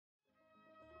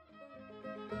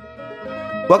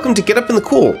Welcome to Get Up in the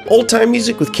Cool, old-time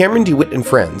music with Cameron DeWitt and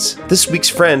friends. This week's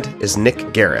friend is Nick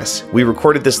Gareiss. We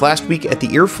recorded this last week at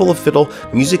the Earful of Fiddle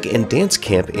Music and Dance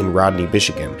Camp in Rodney,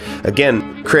 Michigan.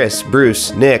 Again, Chris,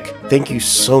 Bruce, Nick, thank you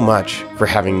so much for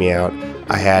having me out.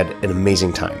 I had an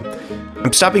amazing time.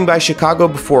 I'm stopping by Chicago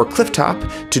before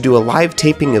Clifftop to do a live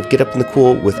taping of Get Up in the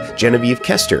Cool with Genevieve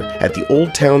Kester at the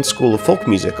Old Town School of Folk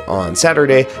Music on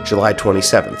Saturday, July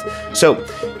 27th. So,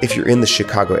 if you're in the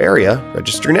Chicago area,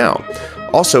 register now.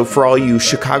 Also, for all you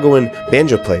Chicagoan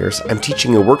banjo players, I'm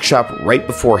teaching a workshop right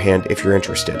beforehand if you're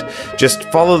interested. Just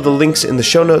follow the links in the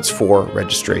show notes for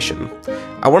registration.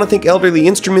 I want to thank Elderly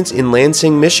Instruments in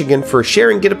Lansing, Michigan for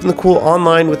sharing Get Up in the Cool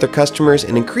online with their customers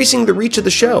and increasing the reach of the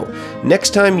show. Next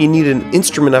time you need an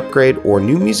instrument upgrade or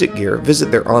new music gear,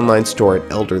 visit their online store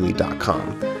at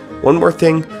elderly.com. One more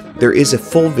thing, there is a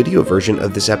full video version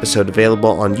of this episode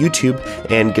available on YouTube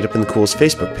and Get Up in the Cool's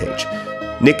Facebook page.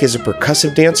 Nick is a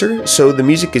percussive dancer, so the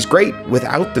music is great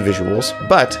without the visuals,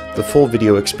 but the full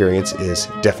video experience is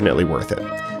definitely worth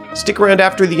it. Stick around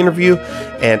after the interview,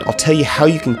 and I'll tell you how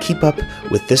you can keep up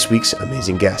with this week's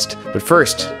amazing guest. But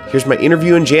first, here's my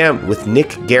interview and jam with Nick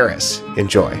Gareiss.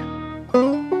 Enjoy.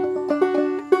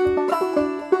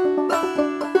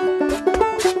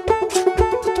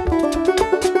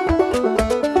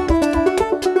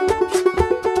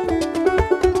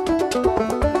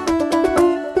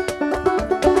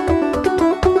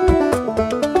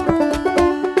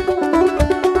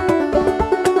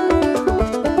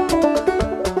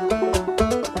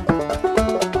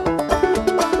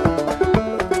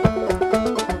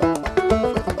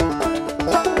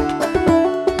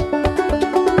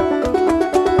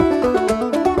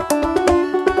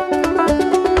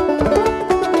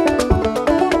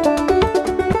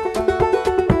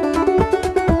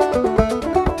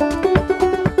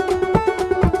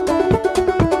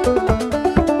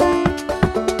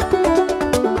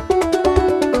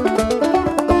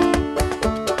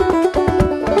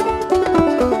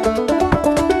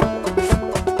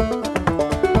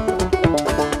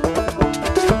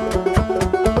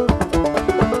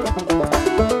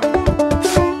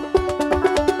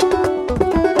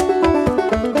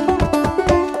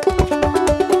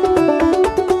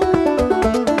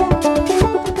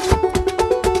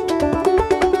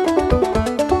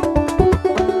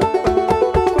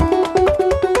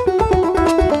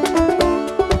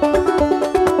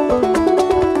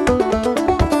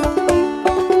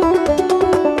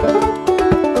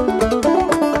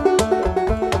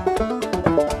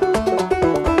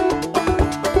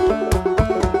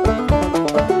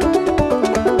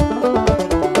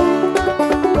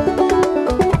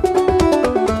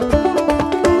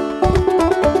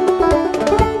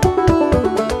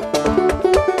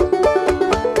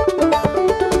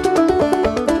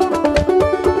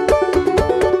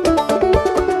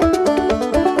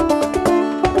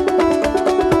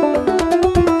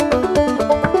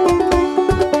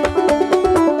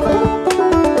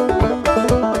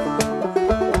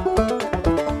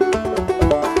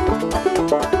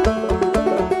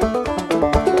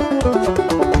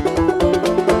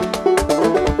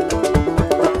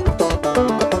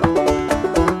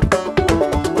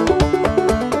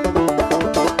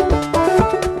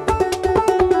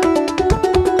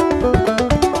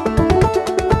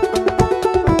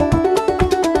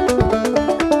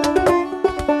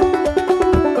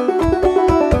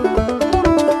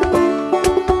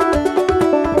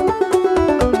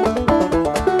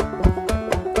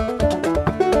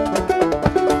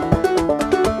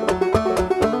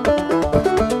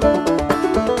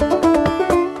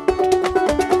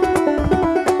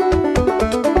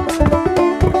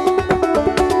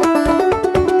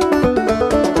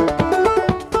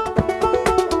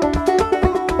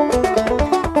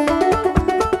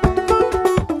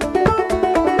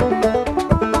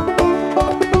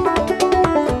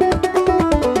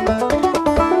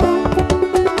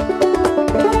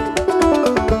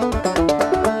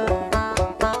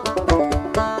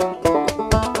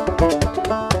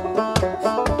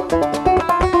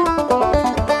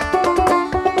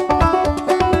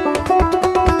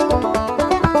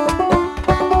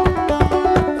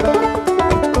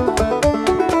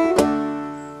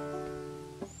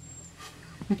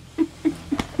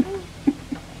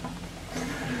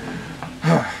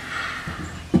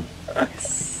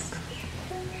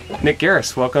 Nick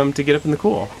Gareiss, welcome to Get Up in the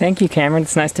Cool. Thank you, Cameron.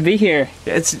 It's nice to be here.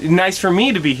 It's nice for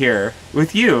me to be here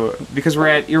with you because we're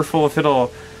at Earful of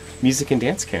Fiddle Music and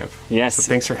Dance Camp. Yes. So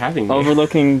thanks for having me.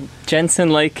 Overlooking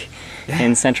Jensen Lake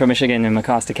in central Michigan in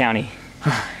Mecosta County.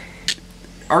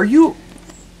 Are you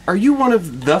one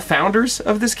of the founders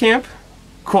of this camp?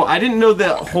 Cool. I didn't know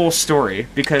the whole story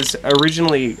because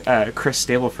originally Chris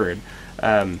Stableford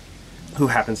who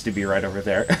happens to be right over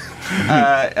there,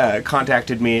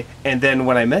 contacted me. And then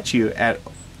when I met you at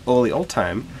Oli Old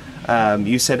Time,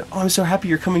 you said, "Oh, I'm so happy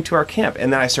you're coming to our camp."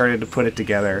 And then I started to put it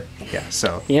together.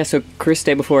 So Chris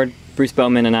Day before Bruce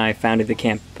Bowman and I founded the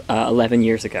camp 11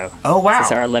 years ago. Oh, wow. This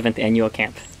is our 11th annual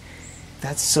camp.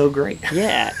 That's so great.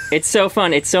 Yeah, it's so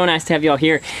fun. It's so nice to have you all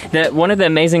here. One of the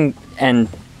amazing and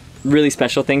really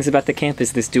special things about the camp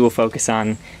is this dual focus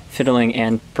on fiddling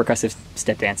and percussive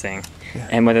step dancing. Yeah.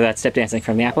 And whether that's step dancing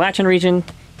from the Appalachian region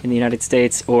in the United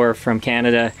States or from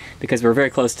Canada, because we're very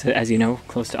close to, as you know,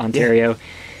 close to Ontario. Yeah.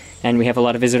 And we have a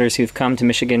lot of visitors who've come to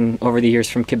Michigan over the years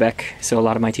from Quebec, so a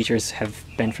lot of my teachers have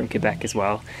been from Quebec as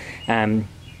well.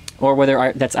 Or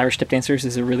whether that's Irish step dancers.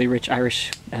 There's a really rich Irish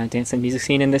dance and music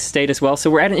scene in this state as well. So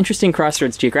we're at an interesting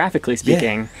crossroads geographically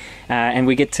speaking, and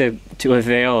we get to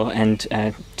avail and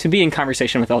to be in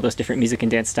conversation with all those different music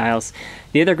and dance styles.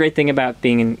 The other great thing about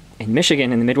being in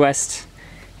Michigan, in the Midwest,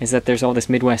 is that there's all this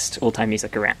Midwest old-time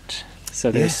music around. So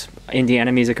there's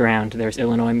Indiana music around, there's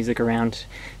Illinois music around,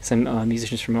 some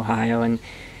musicians from Ohio, and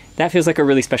that feels like a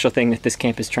really special thing that this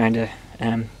camp is trying to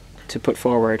put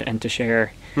forward and to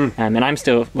share. And I'm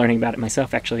still learning about it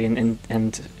myself, actually.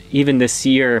 And even this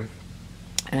year,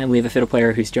 we have a fiddle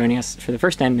player who's joining us for the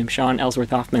first time, named Sean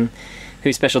Ellsworth Hoffman,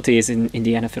 whose specialty is in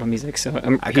Indiana fiddle music.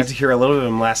 So I got to hear a little bit of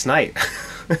him last night.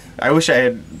 I wish I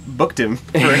had booked him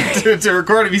to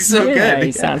record him. He's so good.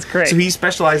 He sounds great. So he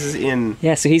specializes in...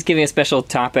 Yeah, so he's giving a special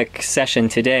topic session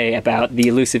today about the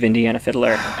elusive Indiana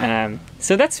fiddler.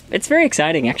 So it's very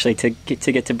exciting, actually, to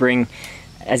get to bring...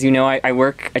 As you know, I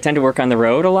tend to work on the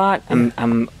road a lot.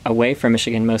 I'm away from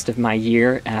Michigan most of my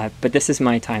year, but this is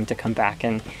my time to come back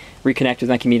and reconnect with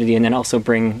my community, and then also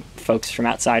bring folks from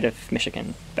outside of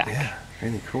Michigan back. Yeah,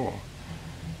 really cool.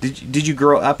 Did you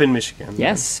grow up in Michigan?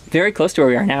 Yes, very close to where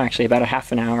we are now, actually, about a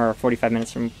half an hour or 45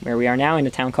 minutes from where we are now, in a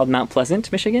town called Mount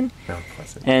Pleasant, Michigan. Mount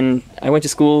Pleasant. And I went to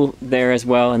school there as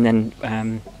well, and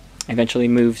then eventually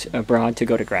moved abroad to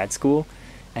go to grad school,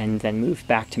 and then moved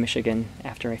back to Michigan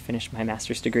after I finished my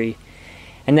master's degree.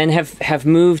 And then have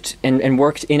moved and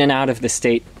worked in and out of the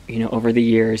state, over the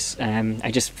years.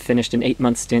 I just finished an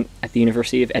 8-month stint at the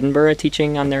University of Edinburgh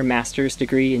teaching on their master's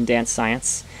degree in dance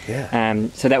science. Yeah.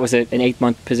 So that was an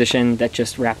 8-month position that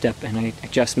just wrapped up, and I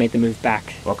just made the move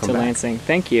back to Lansing.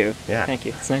 Thank you. Yeah. Thank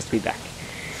you. It's nice to be back.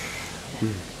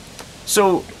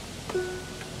 So,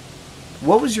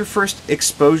 what was your first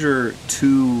exposure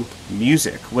to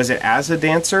music? Was it as a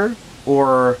dancer,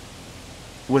 or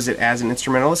was it as an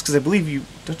instrumentalist? Because I believe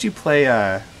don't you play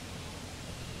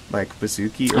like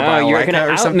bouzouki or balalaika you're gonna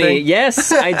or out something? Me.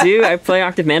 Yes, I do. I play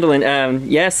octave mandolin.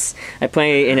 Yes, I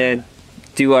play in a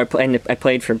duo. I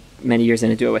played for many years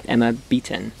in a duo with Emma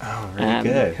Beaton. Oh, really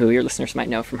good. Who your listeners might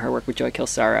know from her work with Joy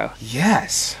Kills Sorrow.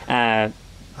 Yes.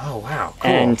 Oh, wow.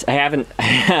 Cool. And I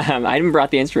haven't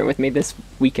brought the instrument with me this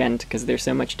weekend because there's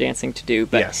so much dancing to do.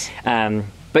 But, yes.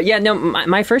 But yeah, no,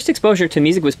 my first exposure to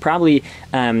music was probably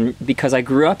because I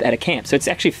grew up at a camp. So it's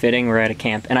actually fitting we're at a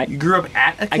camp. And You grew up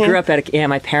at a camp? I grew up at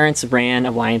my parents ran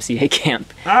a YMCA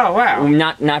camp. Oh, wow.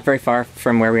 Not very far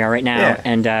from where we are right now. Yeah.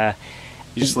 And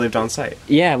you just lived on site.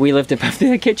 Yeah, we lived above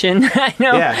the kitchen. I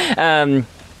know. Yeah.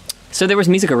 So there was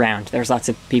music around. There was lots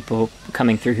of people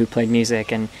coming through who played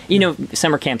music, and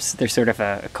summer camps. There's sort of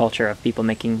a culture of people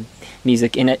making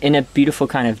music in a beautiful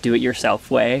kind of do-it-yourself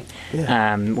way,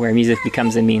 where music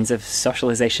becomes a means of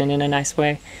socialization in a nice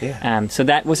way. Yeah. So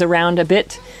that was around a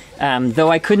bit,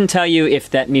 though I couldn't tell you if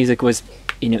that music was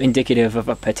indicative of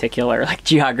a particular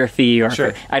geography or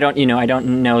sure. I don't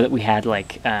know that we had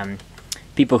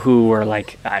people who were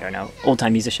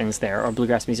old-time musicians there, or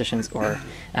bluegrass musicians, or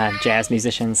jazz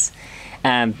musicians.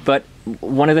 But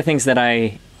one of the things that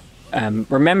I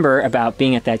remember about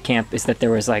being at that camp is that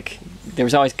there was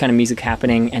always kind of music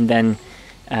happening, and then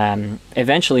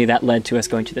eventually that led to us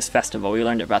going to this festival. We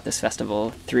learned about this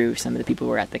festival through some of the people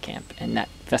who were at the camp, and that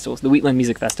festival is the Wheatland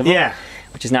Music Festival. Yeah.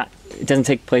 Which is it doesn't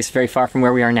take place very far from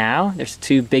where we are now. There's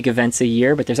 2 big events a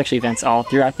year, but there's actually events all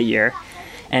throughout the year.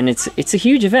 And it's a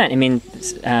huge event. I mean,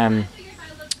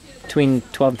 between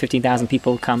 12 and 15,000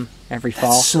 people come every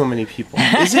fall. That's so many people.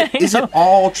 Is it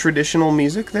all traditional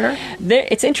music there?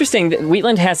 It's interesting.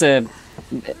 Wheatland has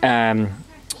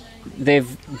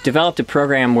they've developed a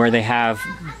program where they have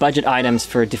budget items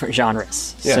for different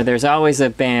genres. Yeah. So there's always a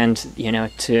band,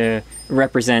 to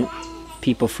represent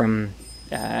people from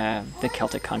the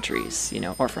Celtic countries,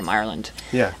 or from Ireland,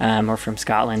 or from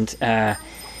Scotland,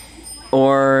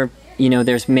 or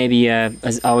there's maybe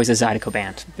always a Zydeco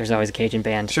band. There's always a Cajun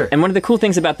band. Sure. And one of the cool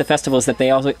things about the festival is that they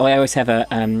always have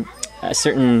a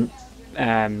certain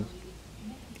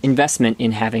investment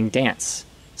in having dance.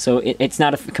 So it's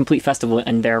not a complete festival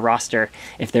in their roster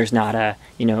if there's not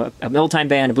an old time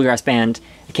band, a bluegrass band,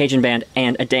 a Cajun band,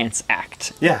 and a dance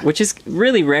act. Yeah. Which is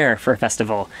really rare for a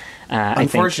festival.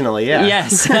 Unfortunately, yeah.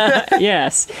 Yes,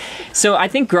 yes. So I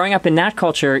think growing up in that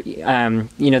culture,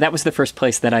 that was the first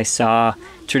place that I saw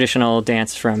traditional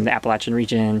dance from the Appalachian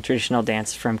region, traditional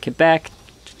dance from Quebec,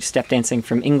 step dancing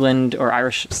from England, or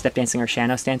Irish step dancing or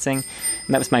Sean-Nós dancing.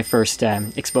 And that was my first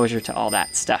exposure to all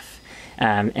that stuff.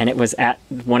 And it was at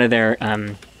one of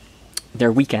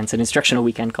their weekends, an instructional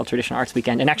weekend called Traditional Arts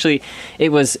Weekend. And actually, it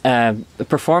was a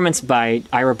performance by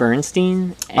Ira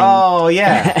Bernstein.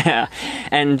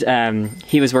 And, and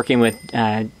he was working with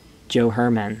Joe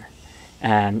Herman.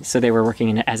 So they were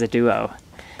working as a duo.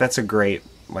 That's a great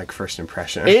first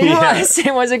impression.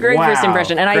 It was a great first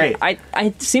impression. And great.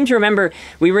 I seem to remember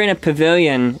we were in a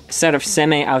pavilion, sort of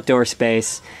semi-outdoor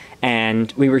space,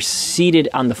 and we were seated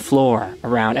on the floor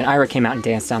around, and Ira came out and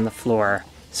danced on the floor.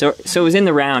 So it was in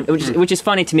the round, which is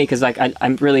funny to me because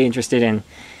I'm really interested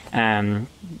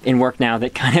in work now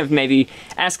that kind of maybe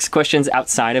asks questions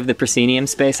outside of the proscenium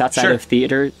space, outside of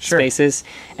theater spaces.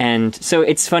 And so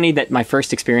it's funny that my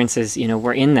first experiences,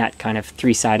 were in that kind of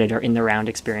three-sided or in the round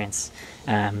experience.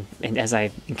 And as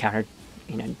I encountered,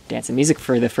 dance and music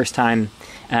for the first time.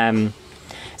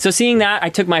 So seeing that, I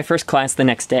took my first class the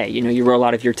next day. You roll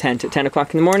out of your tent at 10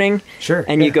 o'clock in the morning. Sure.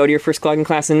 And you go to your first clogging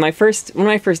class. And one of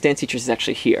my first dance teachers is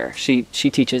actually here. She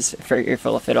teaches for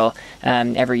Earful of Fiddle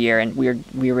every year, and we're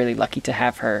really lucky to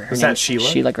have her. Was that Sheila?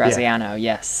 Sheila Graziano,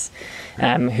 yes.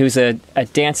 Who's a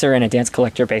dancer and a dance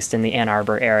collector based in the Ann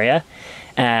Arbor area.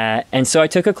 And so I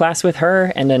took a class with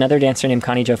her and another dancer named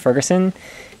Connie Jo Ferguson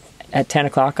at 10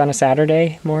 o'clock on a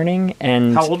Saturday morning.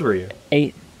 And how old were you?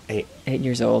 8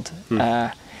 years old.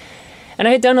 And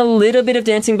I had done a little bit of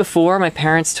dancing before. My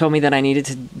parents told me that I needed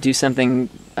to do something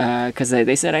because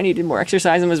they said I needed more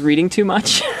exercise and was reading too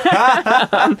much.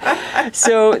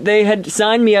 So they had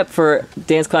signed me up for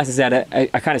dance classes at a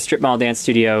kind of strip mall dance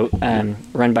studio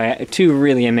run by two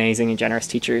really amazing and generous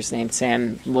teachers named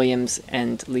Sam Williams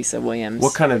and Lisa Williams.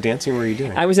 What kind of dancing were you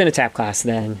doing? I was in a tap class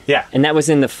then. Yeah. And that was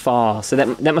in the fall. So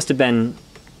that must have been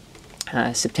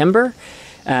September.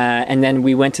 And then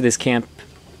we went to this camp.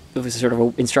 It was sort of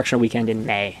an instructional weekend in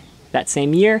May that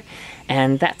same year.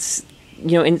 And that's,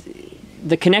 in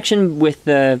the connection with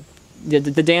the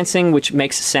dancing, which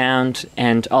makes sound,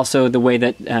 and also the way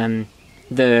that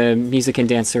the music and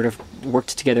dance sort of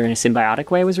worked together in a symbiotic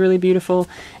way was really beautiful.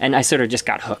 And I sort of just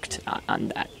got hooked on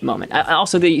that moment.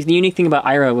 Also, the unique thing about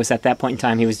Ira was at that point in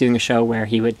time, he was doing a show where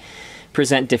he would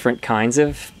present different kinds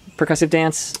of percussive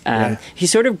dance. He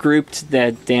sort of grouped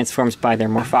the dance forms by their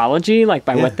morphology, like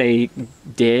by what they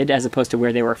did as opposed to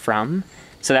where they were from.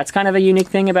 So that's kind of a unique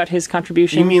thing about his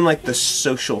contribution. You mean like the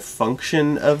social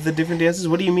function of the different dances?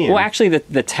 What do you mean? Well, actually,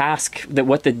 the task,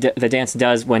 what the dance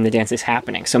does when the dance is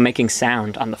happening. So making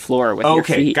sound on the floor with your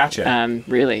feet. Okay, gotcha.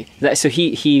 Really. So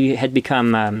he had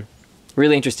become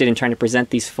really interested in trying to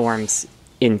present these forms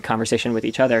in conversation with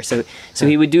each other. So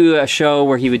he would do a show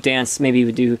where he would dance, maybe he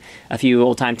would do a few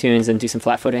old time tunes and do some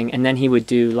flat footing, and then he would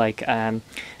do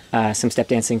some step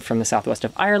dancing from the southwest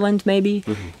of Ireland, maybe,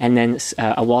 and then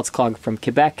a waltz clog from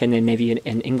Quebec, and then maybe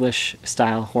an English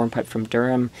style hornpipe from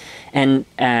Durham. And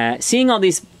seeing all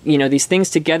these things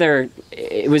together,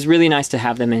 it was really nice to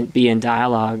have them be in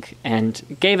dialogue,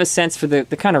 and gave a sense for the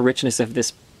kind of richness of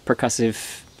this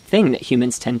percussive thing that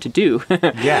humans tend to do.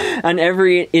 On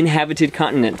every inhabited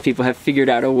continent, people have figured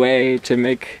out a way to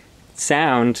make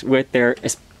sound with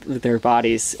their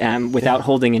bodies without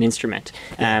holding an instrument.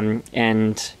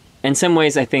 And in some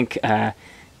ways, I think that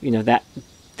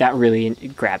really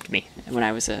grabbed me when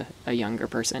I was a younger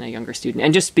person, a younger student,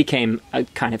 and just became a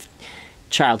kind of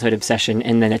childhood obsession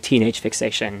and then a teenage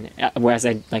fixation. Whereas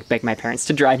I begged my parents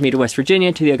to drive me to West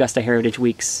Virginia to the Augusta Heritage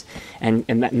Weeks and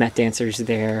met dancers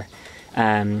there.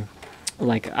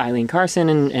 Like Eileen Carson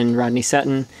and Rodney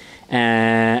Sutton,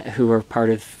 who were part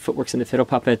of Footworks and the Fiddle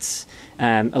Puppets.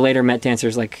 I later met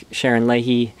dancers like Sharon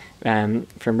Leahy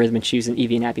from Rhythm and Shoes and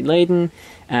Evie and Abby Layden,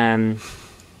 and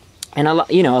a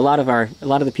lot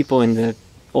of the people in the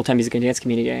old time music and dance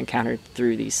community I encountered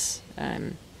through these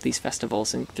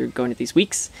festivals and through going to these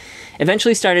weeks.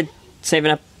 Eventually, started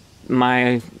saving up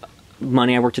my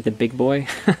money. I worked at the Big Boy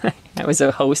I was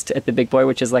a host at the Big Boy,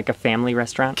 which is like a family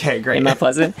restaurant. Okay, great. In Mount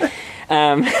Pleasant.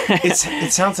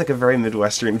 It sounds like a very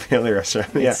Midwestern family restaurant.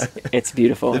 It's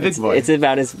beautiful. The Big Boy. It's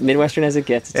about as Midwestern as it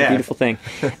gets. It's a beautiful thing.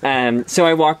 So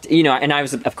I walked, and I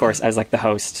was, of course, I was like the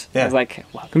host. I was like,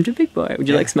 welcome to Big Boy. Would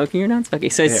you like smoking or non-smoking?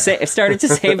 So I started to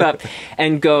save up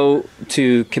and go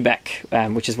to Quebec,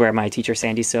 which is where my teacher,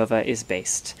 Sandy Silva, is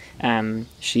based.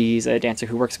 She's a dancer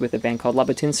who works with a band called La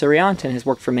Bottine Souriante and has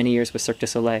worked for many years with Cirque du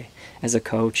Soleil as a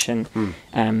coach.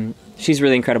 And she's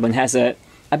really incredible and has a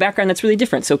background that's really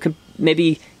different. So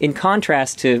maybe in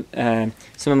contrast to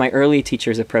some of my early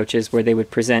teachers' approaches where they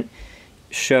would present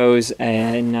shows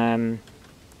in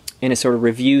a sort of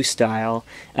review style,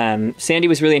 Sandy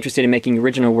was really interested in making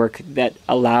original work that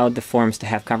allowed the forms to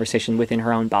have conversation within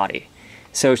her own body.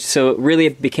 So really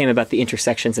it became about the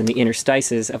intersections and the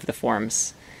interstices of the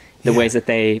forms, the ways that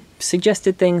they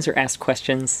suggested things or asked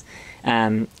questions.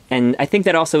 And I think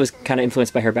that also was kind of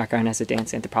influenced by her background as a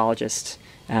dance anthropologist,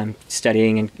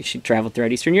 studying, and she traveled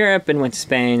throughout Eastern Europe and went to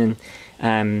Spain,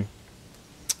 and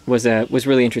was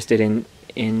really interested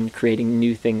in creating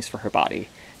new things for her body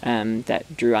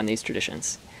that drew on these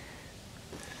traditions.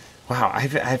 Wow,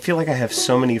 I feel like I have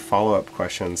so many follow-up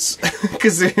questions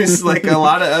because there's like a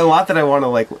lot that I want to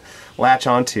like latch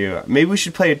onto. Maybe we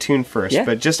should play a tune first,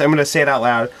 but just I'm going to say it out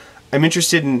loud. I'm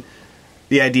interested in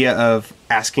the idea of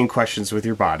asking questions with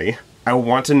your body. I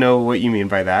want to know what you mean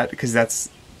by that because that's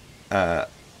a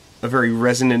very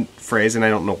resonant phrase, and I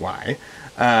don't know why.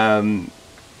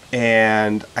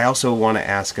 And I also want to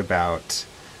ask about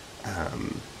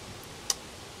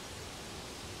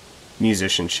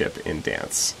musicianship in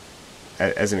dance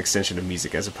as an extension of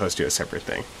music as opposed to a separate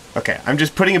thing. Okay, I'm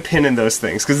just putting a pin in those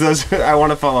things because those I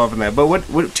want to follow up on that. But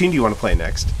what tune do you want to play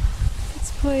next?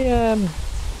 Let's play.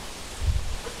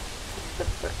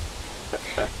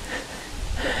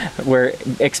 We're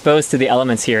exposed to the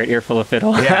elements here at Earful of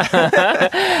Fiddle.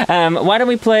 Yeah. Why don't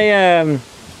we play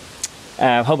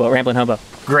Hobo, Ramblin Hobo?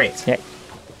 Great. Yeah.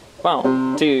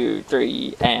 1, 2,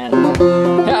 3, and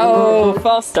oh,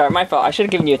 false start. My fault. I should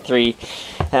have given you a 3.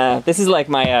 This is like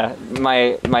my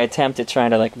my attempt at trying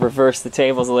to like reverse the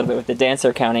tables a little bit with the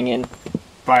dancer counting in.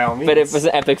 By all means. But it was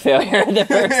an epic failure the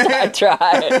first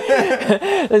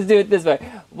try. Let's do it this way.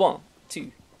 1,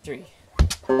 2, 3.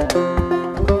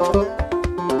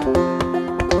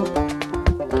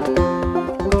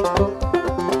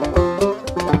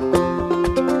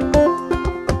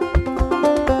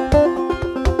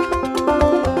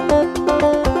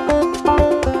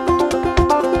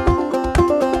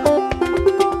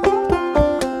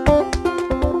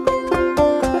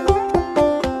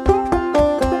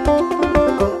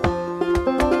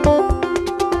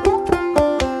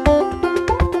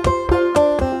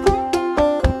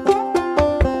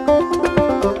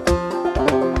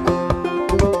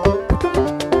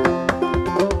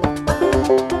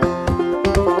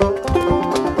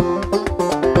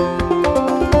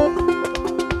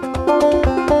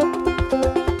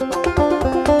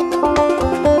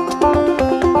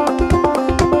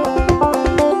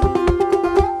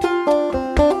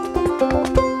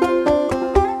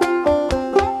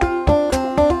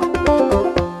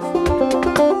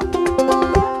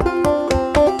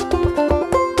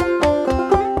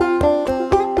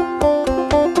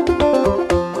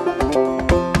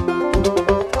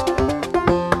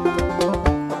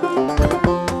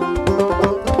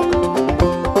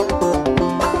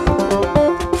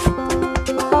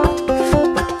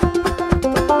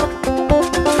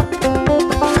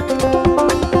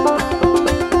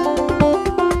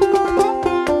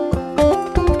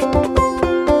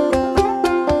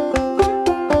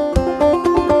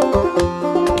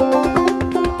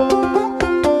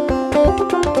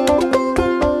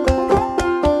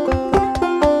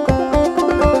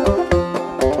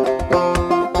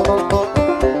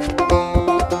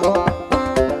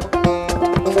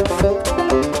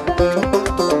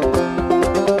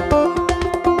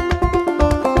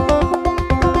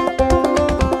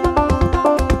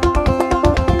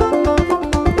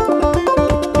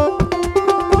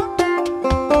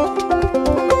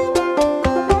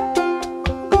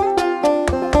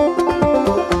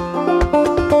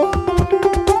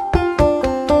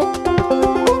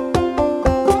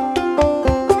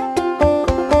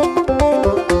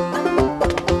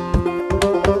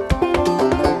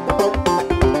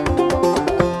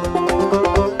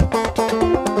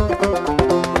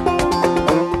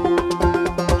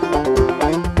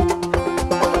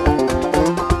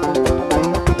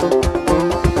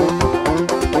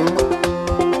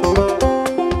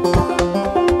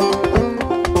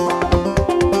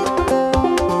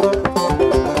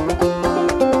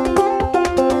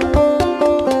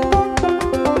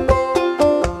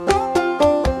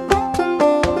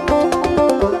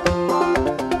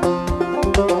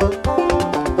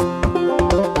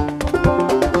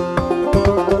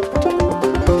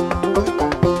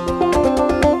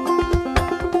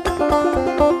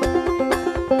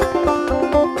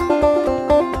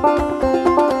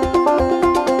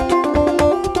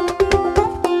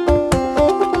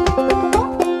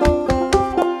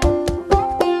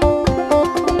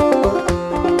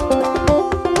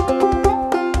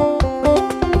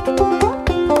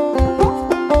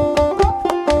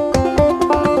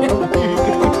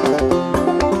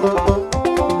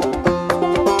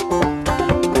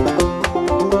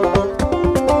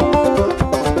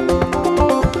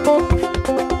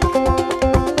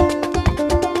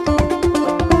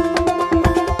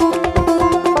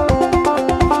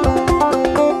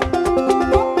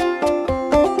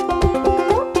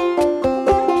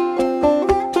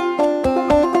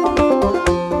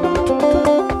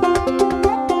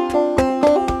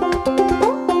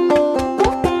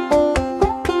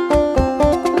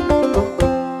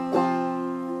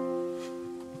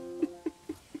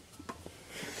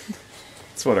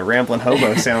 That's what a Ramblin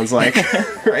Hobo sounds like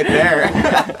right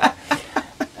there.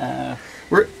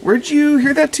 Where'd you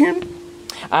hear that tune?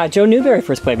 Joe Newberry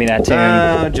first played me that tune.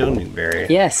 Oh, Joe Newberry.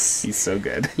 Yes. He's so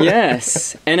good.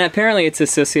 Yes. And apparently it's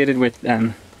associated with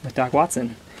Doc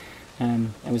Watson. I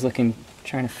was trying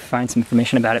to find some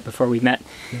information about it before we met.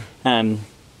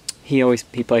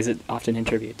 He plays it often in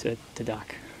tribute to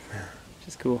Doc, which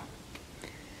is cool.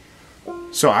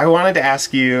 So I wanted to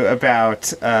ask you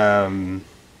about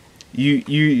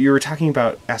you were talking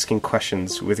about asking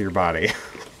questions with your body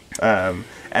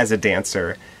as a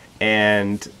dancer,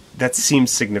 and that seems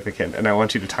significant, and I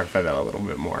want you to talk about that a little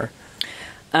bit more.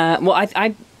 Well,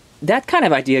 I that kind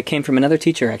of idea came from another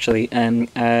teacher, actually,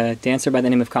 a dancer by the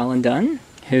name of Colin Dunn,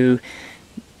 who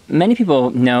many people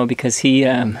know because he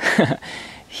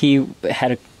he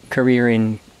had a career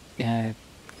in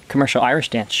commercial Irish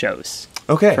dance shows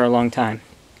for a long time.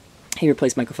 He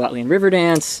replaced Michael Flatley in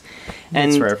Riverdance.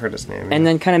 That's right, I've heard his name. Yeah. And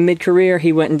then kind of mid-career,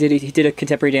 he went and did a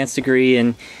contemporary dance degree,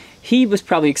 and he was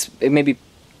probably maybe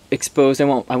exposed. I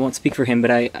won't speak for him,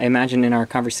 but I imagine in our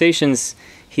conversations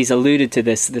he's alluded to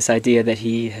this idea that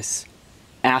he is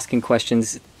asking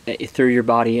questions through your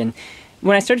body. And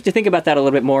when I started to think about that a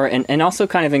little bit more, and also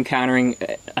kind of encountering,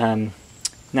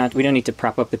 we don't need to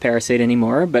prop up the parasite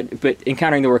anymore, but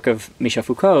encountering the work of Michel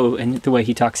Foucault and the way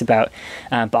he talks about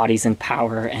bodies and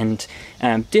power and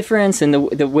difference, and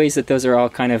the ways that those are all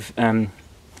kind of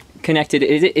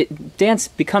connected. Dance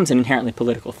becomes an inherently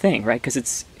political thing, right? Because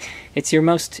it's your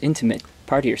most intimate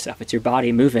part of yourself. It's your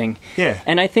body moving. Yeah.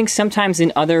 And I think sometimes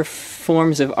in other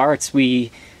forms of arts, we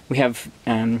have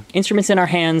instruments in our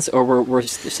hands, or we're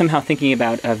somehow thinking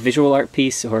about a visual art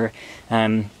piece, or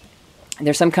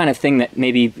there's some kind of thing that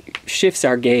maybe shifts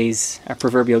our gaze, our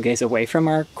proverbial gaze, away from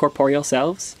our corporeal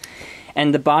selves.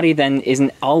 And the body then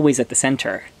isn't always at the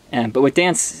center. But with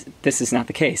dance, this is not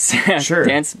the case. Sure.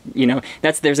 Dance,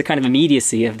 there's a kind of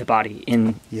immediacy of the body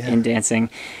in dancing.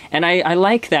 And I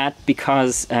like that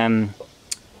because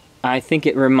I think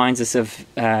it reminds us of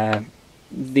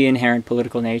the inherent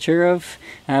political nature of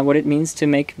what it means to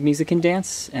make music and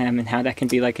dance, and how that can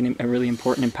be like a really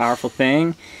important and powerful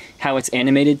thing. How it's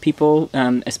animated people,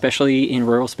 especially in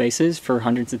rural spaces, for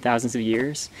hundreds of thousands of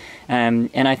years.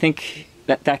 And I think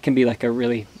that can be like a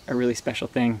really special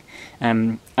thing.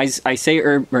 I say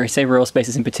rural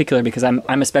spaces in particular because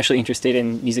I'm especially interested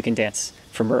in music and dance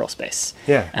from rural space.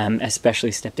 Yeah.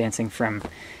 Especially step dancing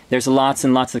there's lots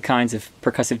and lots of kinds of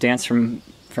percussive dance from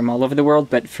all over the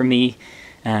world, but for me,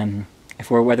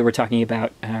 whether we're talking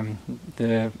about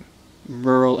the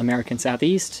rural American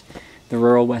Southeast, the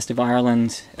rural west of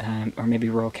Ireland, or maybe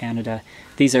rural Canada,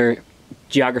 these are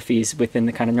geographies within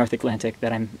the kind of North Atlantic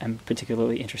that I'm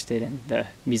particularly interested in, the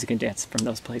music and dance from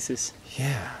those places.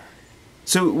 Yeah.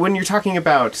 So when you're talking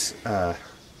about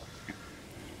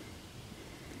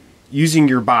using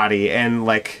your body, and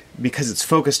like, because it's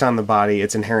focused on the body,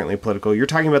 it's inherently political, you're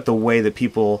talking about the way that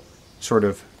people sort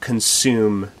of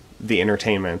consume the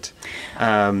entertainment.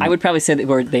 I would probably say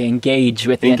that they engage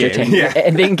with the entertainment. Yeah.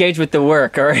 And they engage with the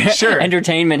work, or sure.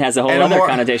 Entertainment has a whole other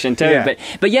connotation too. Yeah.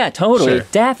 But yeah, totally. Sure.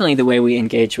 Definitely the way we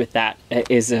engage with that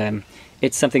is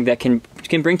it's something that can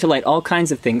bring to light all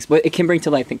kinds of things. But it can bring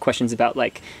to light, I think, questions about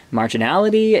like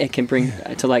marginality. It can bring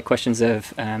to light questions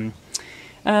of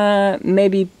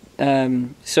maybe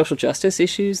social justice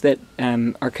issues that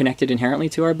are connected inherently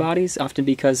to our bodies, often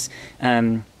because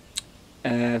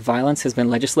violence has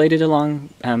been legislated along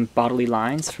bodily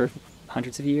lines for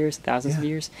hundreds of years, thousands of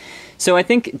years. So I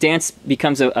think dance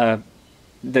becomes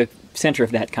the center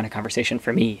of that kind of conversation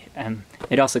for me.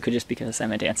 It also could just be because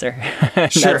I'm a dancer.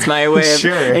 Sure. That's my way of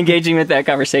engaging with that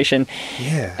conversation.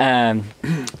 Yeah.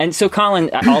 And so Colin,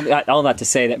 all that to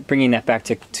say that bringing that back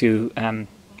to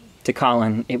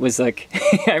Colin, it was like,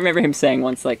 I remember him saying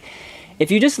once, like, if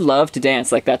you just love to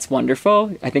dance, like, that's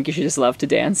wonderful. I think you should just love to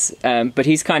dance. But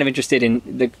he's kind of interested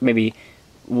in maybe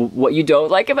what you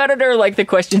don't like about it, or like the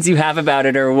questions you have about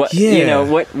it, or what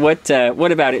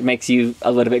what about it makes you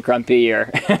a little bit grumpy,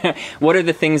 or what are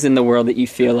the things in the world that you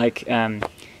feel like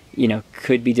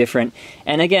could be different.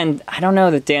 And again, I don't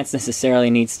know that dance necessarily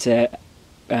needs to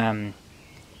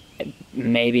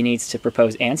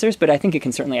propose answers, but I think it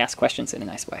can certainly ask questions in a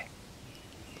nice way.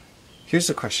 Here's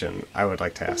a question I would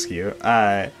like to ask you.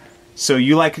 So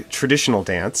you like traditional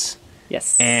dance?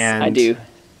 Yes, and I do.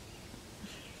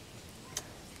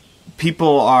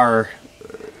 People are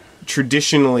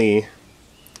traditionally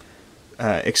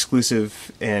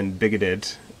exclusive and bigoted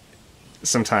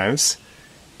sometimes,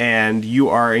 and you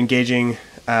are engaging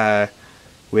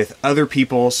with other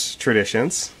people's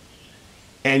traditions,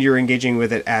 and you're engaging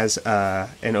with it as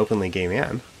an openly gay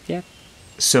man. Yeah.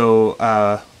 So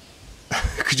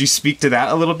could you speak to that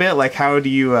a little bit? Like, how do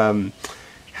you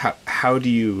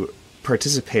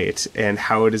participate, and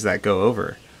how does that go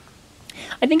over?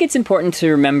 I think it's important to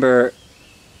remember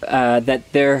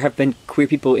that there have been queer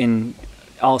people in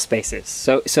all spaces.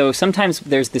 So sometimes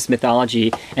there's this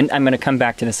mythology, and I'm going to come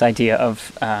back to this idea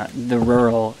of the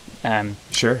rural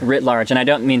Sure. writ large. And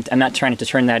I'm not trying to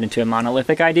turn that into a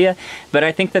monolithic idea, but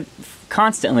I think that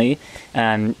constantly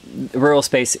rural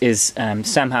space is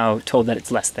somehow told that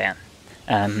it's less than.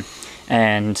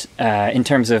 And in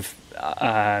terms of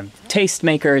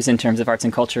tastemakers, in terms of arts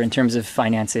and culture, in terms of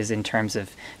finances, in terms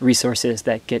of resources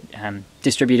that get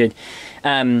distributed.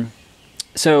 And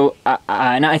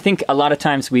I think a lot of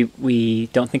times we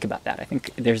don't think about that. I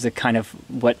think there's a kind of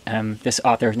what this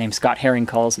author named Scott Herring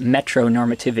calls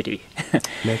metronormativity.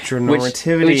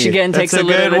 Metronormativity. which again takes That's a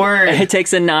good word. It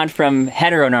takes a nod from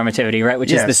heteronormativity, right?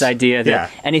 Which is this idea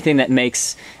that anything that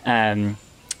makes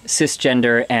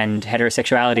cisgender and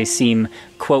heterosexuality seem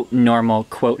quote normal,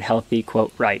 quote healthy,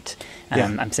 quote right.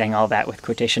 I'm saying all that with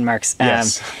quotation marks.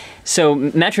 Yes. So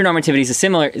metronormativity is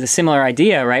a similar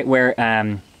idea, right?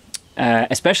 Where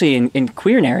especially in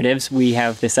queer narratives, we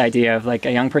have this idea of like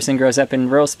a young person grows up in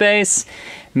rural space,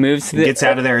 moves to gets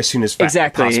out of there as soon as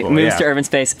possible. Moves to urban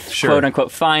space, quote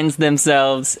unquote, finds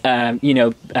themselves,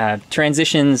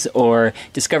 transitions or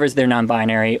discovers they're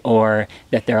non-binary, or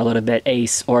that they're a little bit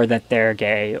ace, or that they're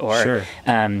gay, or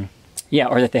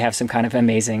or that they have some kind of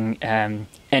amazing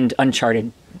and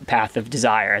uncharted path of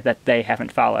desire that they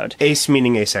haven't followed. Ace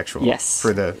meaning asexual. Yes.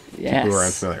 For the people who are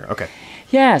unfamiliar. Okay.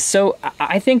 Yeah, so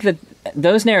I think that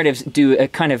those narratives do a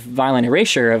kind of violent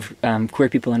erasure of queer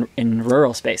people in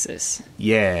rural spaces.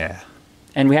 Yeah.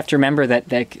 And we have to remember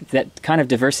that kind of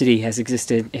diversity has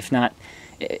existed, if not,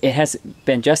 it has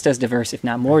been just as diverse, if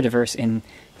not more diverse, in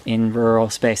rural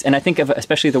space. And I think of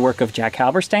especially the work of Jack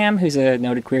Halberstam, who's a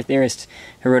noted queer theorist,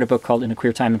 who wrote a book called In a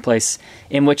Queer Time and Place,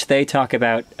 in which they talk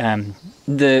about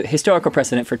the historical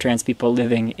precedent for trans people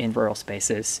living in rural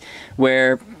spaces,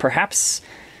 where perhaps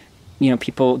there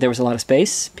was a lot of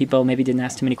space. People maybe didn't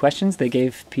ask too many questions. They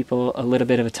gave people a little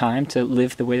bit of a time to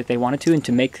live the way that they wanted to, and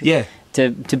to make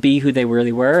to be who they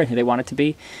really were and who they wanted to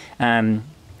be. And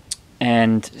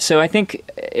so I think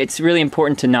it's really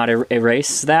important to not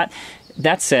erase that.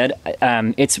 That said,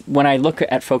 it's when I look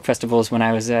at folk festivals when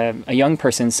I was a young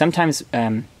person, sometimes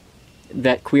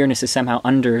that queerness is somehow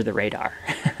under the radar.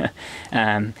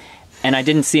 And I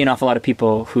didn't see an awful lot of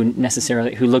people who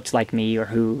looked like me, or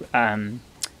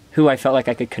who I felt like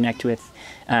I could connect with.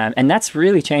 And that's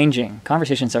really changing.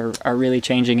 Conversations are really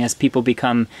changing as people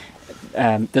become,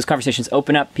 those conversations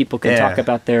open up. People can talk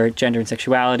about their gender and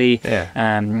sexuality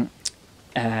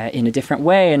in a different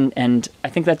way. And I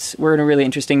think we're in a really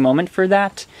interesting moment for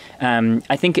that.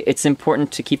 I think it's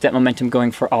important to keep that momentum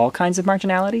going for all kinds of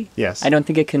marginality. Yes. I don't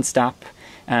think it can stop.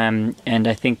 And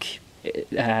I think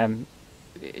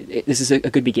this is a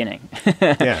good beginning.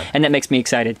 And that makes me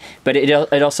excited, but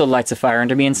it also lights a fire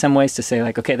under me in some ways to say,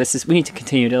 like, okay, we need to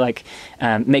continue to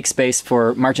make space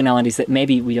for marginalities that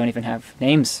maybe we don't even have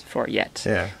names for yet.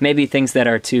 Maybe things that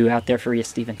are too out there for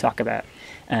us to even talk about.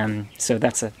 So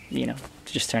that's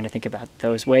just trying to think about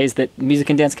those ways that music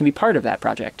and dance can be part of that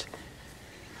project.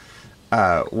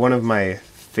 One of my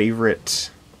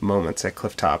favorite moments at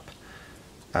Clifftop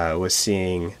was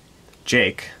seeing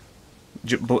Jake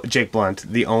Blunt,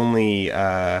 the only,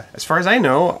 as far as I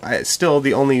know, still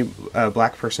the only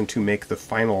black person to make the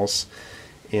finals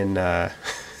in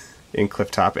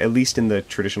Clifftop, at least in the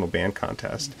traditional band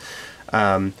contest.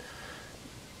 But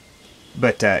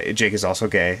Jake is also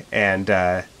gay,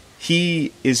 and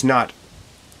he's not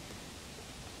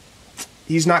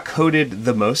coded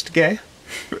the most gay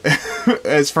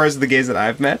as far as the gays that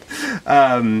I've met.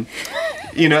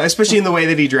 Especially in the way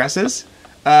that he dresses,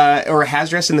 or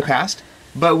has dressed in the past.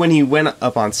 But when he went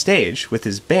up on stage with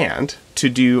his band to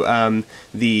do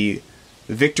the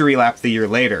victory lap the year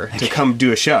later to come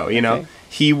do a show,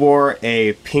 he wore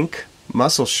a pink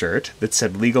muscle shirt that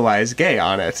said "Legalize Gay"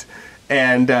 on it,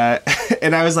 and I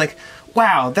was like,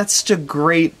 wow, that's such a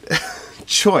great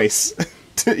choice,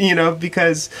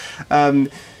 because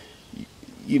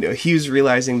he was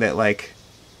realizing that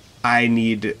I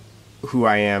need who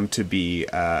I am to be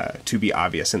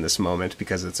obvious in this moment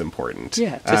because it's important.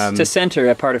 Yeah, to center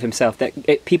a part of himself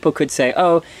that people could say,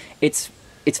 oh, it's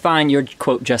fine, you're,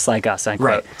 quote, just like us, unquote.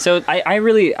 Right. So I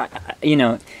really, I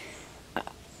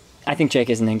think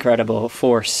Jake is an incredible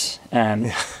force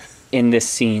in this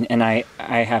scene, and I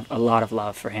have a lot of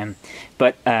love for him.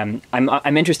 But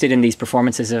I'm interested in these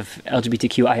performances of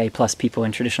LGBTQIA plus people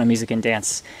in traditional music and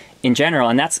dance in general,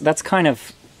 and that's kind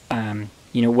of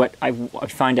what I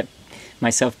find it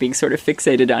myself being sort of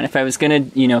fixated on. If I was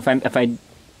going to, if I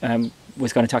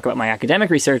was going to talk about my academic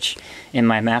research in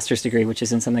my master's degree, which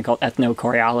is in something called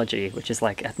ethnochoreology, which is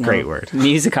like great word,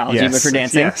 musicology, but for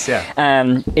dancing. Yes,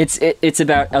 yeah. It's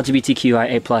about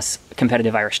LGBTQIA plus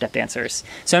competitive Irish step dancers.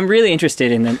 So I'm really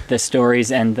interested in the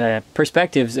stories and the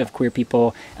perspectives of queer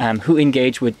people who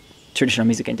engage with traditional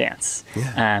music and dance.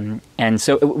 Yeah. And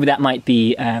so that might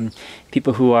be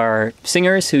people who are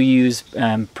singers who use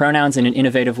pronouns in an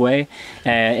innovative way.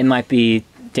 It might be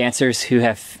dancers who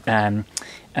have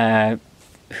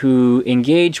who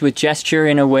engage with gesture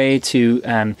in a way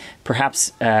to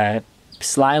perhaps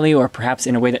slyly, or perhaps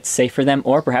in a way that's safe for them,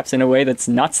 or perhaps in a way that's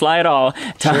not sly at all,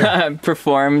 to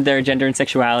perform their gender and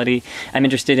sexuality. I'm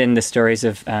interested in the stories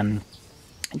of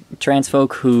trans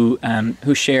folk who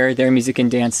share their music and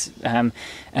dance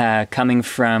coming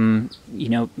from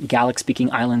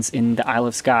Gaelic-speaking islands in the Isle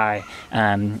of Skye,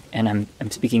 and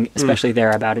I'm speaking especially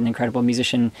there about an incredible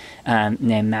musician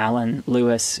named Malin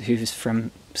Lewis, who's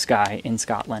from Skye in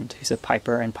Scotland, who's a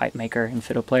piper and pipe maker and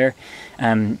fiddle player,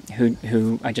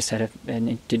 who I just did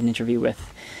an interview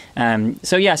with.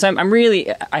 So I'm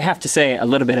really, I have to say, a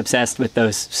little bit obsessed with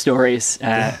those stories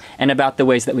and about the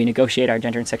ways that we negotiate our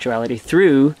gender and sexuality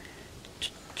through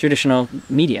traditional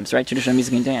mediums, right? Traditional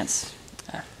music and dance.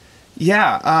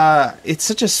 It's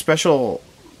such a special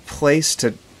place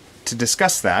to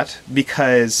discuss that,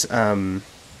 because to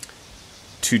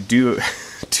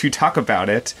talk about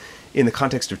it in the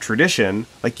context of tradition,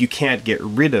 like, you can't get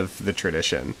rid of the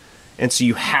tradition, and so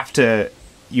you have to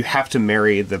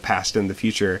marry the past and the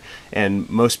future. And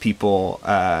most people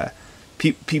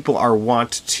people are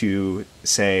wont to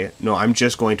say, no, I'm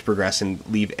just going to progress and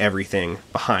leave everything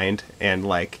behind and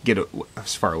like get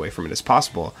as far away from it as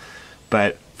possible.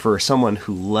 But for someone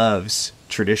who loves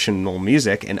traditional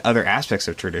music and other aspects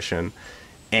of tradition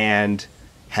and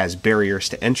has barriers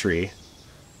to entry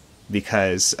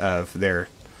because of their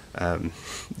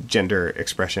gender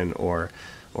expression or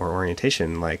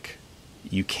orientation, like,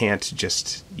 you can't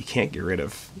get rid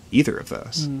of either of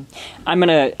those.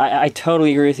 I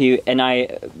totally agree with you,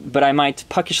 but I might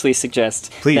puckishly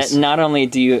suggest that not only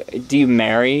do you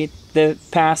marry the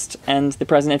past and the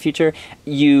present and future,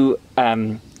 you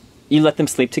let them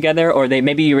sleep together, or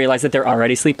maybe you realize that they're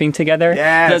already sleeping together.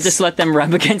 Yes. They'll just let them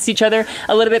rub against each other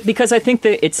a little bit, because I think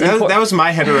that it's important. That was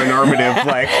my heteronormative,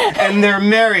 and they're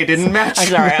married in match. I'm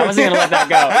sorry, I wasn't going to let that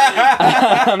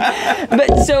go.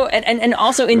 But so, and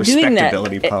also in doing that,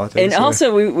 politics,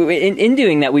 also in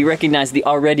doing that, we recognize the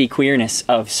already queerness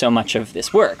of so much of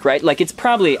this work, right? Like, it's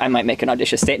probably, I might make an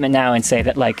audacious statement now and say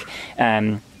that, like,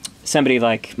 somebody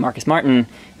like Marcus Martin,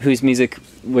 whose music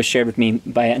was shared with me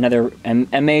by another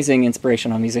amazing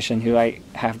inspirational musician who I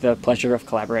have the pleasure of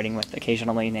collaborating with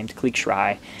occasionally, named Cleek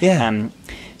Schrei. Yeah.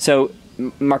 So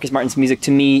Marcus Martin's music,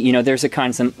 to me, there's a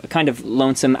kind of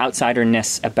lonesome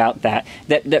outsiderness about that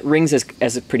rings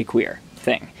as a pretty queer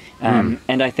thing.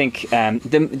 And I think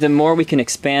the more we can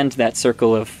expand that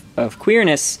circle of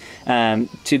queerness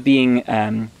to being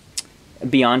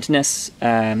beyondness,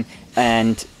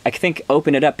 and I think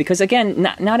open it up, because again,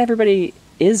 not everybody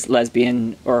is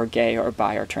lesbian or gay or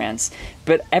bi or trans,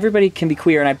 but everybody can be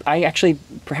queer. And I actually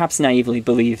perhaps naively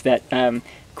believe that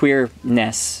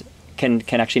queerness can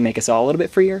actually make us all a little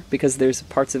bit freer, because there's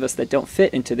parts of us that don't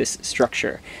fit into this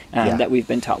structure that we've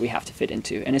been taught we have to fit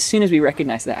into. And as soon as we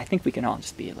recognize that, I think we can all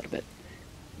just be a little bit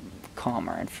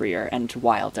calmer and freer and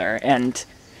wilder and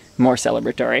more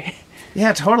celebratory.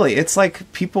 Yeah, totally. It's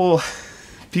like people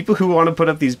who want to put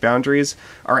up these boundaries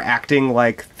are acting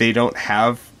like they don't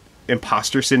have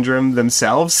imposter syndrome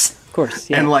themselves. Of course,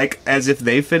 yeah. And like as if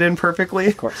they fit in perfectly.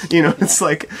 Of course. It's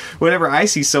like whenever I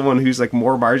see someone who's like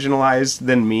more marginalized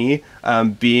than me,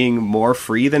 being more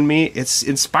free than me, it's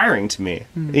inspiring to me,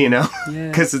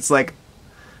 because it's like,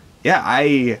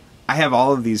 I have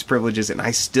all of these privileges and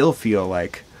I still feel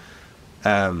like,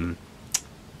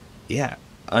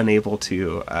 unable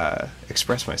to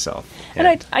express myself.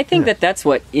 And I think that's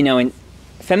what, in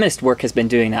feminist work has been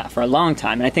doing that for a long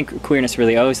time. And I think queerness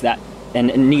really owes that,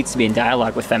 and it needs to be in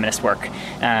dialogue with feminist work.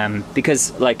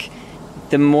 Because, like,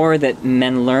 the more that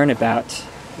men learn about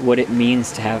what it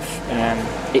means to have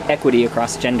equity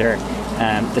across gender,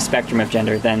 the spectrum of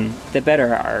gender, then the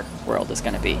better our world is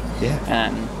going to be.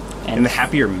 Yeah. And the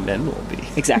happier men will be.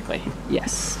 Exactly.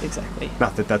 Yes, exactly.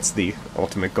 Not that that's the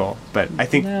ultimate goal, but I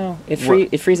think... No,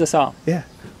 it frees us all. Yeah.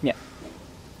 Yeah,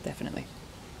 definitely.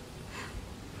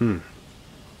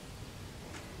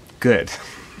 Good.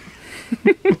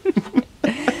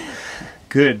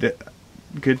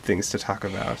 Good things to talk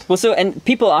about. Well, so, and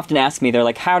people often ask me, they're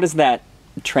like, how does that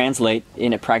translate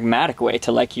in a pragmatic way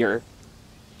to, like, your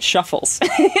shuffles.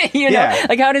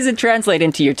 Like how does it translate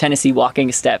into your Tennessee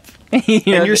walking step? And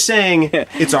you're saying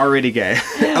it's already gay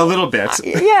a little bit.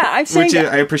 I'm saying, which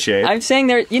I appreciate. I'm saying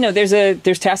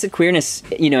there's tacit queerness,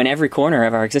 in every corner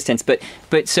of our existence. But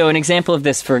so an example of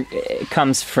this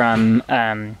comes from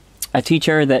a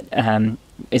teacher that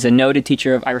is a noted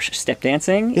teacher of Irish step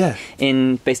dancing,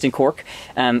 based in Cork,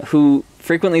 who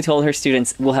frequently told her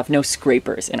students, "We'll have no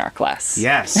scrapers in our class."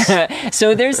 Yes.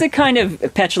 So there's a kind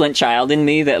of petulant child in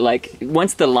me that, like,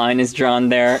 once the line is drawn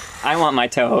there, I want my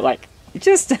toe, like,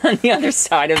 just on the other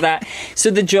side of that. So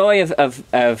the joy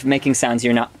of making sounds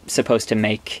you're not supposed to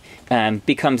make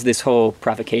becomes this whole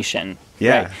provocation.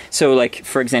 Yeah. Right? So, like,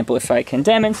 for example, if I can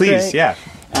demonstrate. Please, yeah.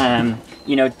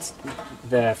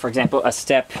 For example, a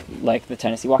step like the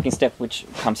Tennessee walking step, which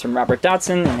comes from Robert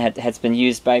Dodson and has been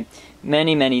used by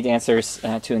many, many dancers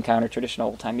to encounter traditional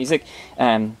old-time music.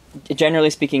 Generally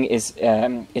speaking,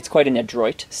 it's quite an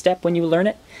adroit step when you learn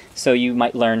it. So you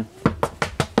might learn.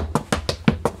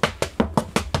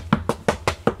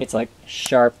 It's like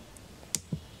sharp,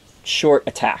 short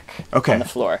attack on the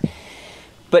floor.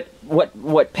 But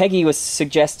what Peggy was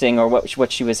suggesting, or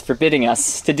what she was forbidding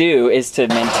us to do, is to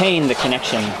maintain the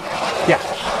connection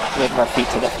with our feet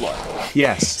to the floor.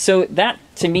 Yes. So that,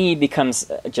 to me,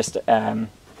 becomes just, a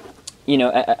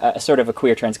sort of a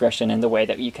queer transgression in the way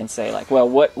that you can say, like, well,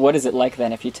 what is it like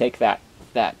then if you take that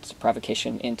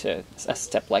provocation into a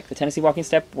step like the Tennessee walking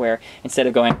step, where instead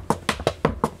of going,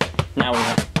 now we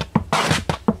have...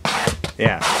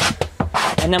 Yeah.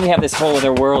 And then we have this whole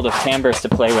other world of timbres to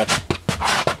play with.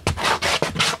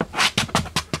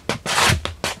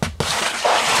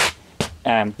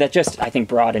 That just, I think,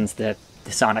 broadens the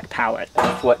sonic palette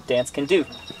of what dance can do.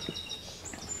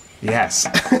 Yes.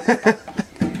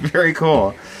 Very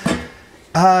cool.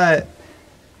 But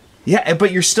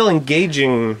you're still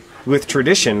engaging with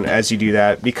tradition as you do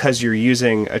that, because you're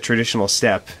using a traditional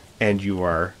step and you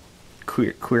are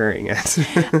queering it.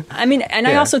 I mean, and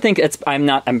I also think I'm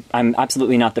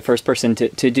absolutely not the first person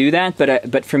to do that,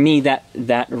 but for me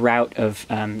that route of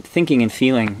thinking and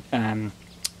feeling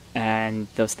and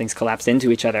those things collapsed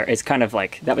into each other is kind of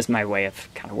like, that was my way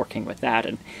of kind of working with that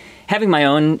and having my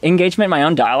own engagement, my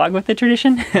own dialogue with the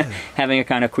tradition, having a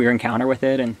kind of queer encounter with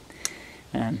it. And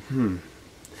I'm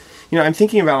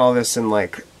thinking about all this, and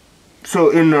like, so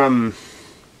in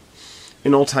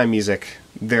old time music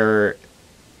there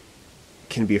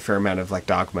can be a fair amount of like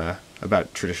dogma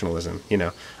about traditionalism,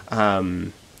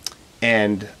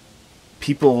 and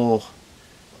people,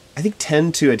 I think,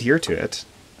 tend to adhere to it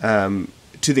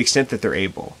to the extent that they're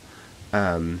able.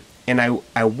 And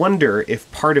I wonder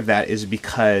if part of that is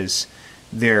because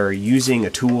they're using a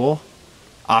tool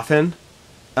often,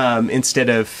 instead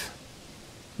of,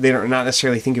 they don't not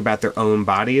necessarily think about their own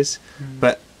bodies,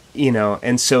 but,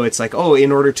 and so it's like, oh,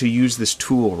 in order to use this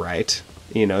tool right,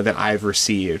 that I've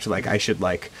received, like, I should,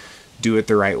 like, do it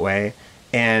the right way.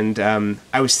 And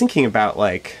I was thinking about,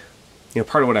 like,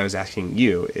 part of what I was asking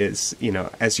you is,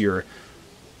 as you're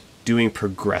doing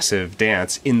progressive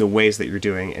dance in the ways that you're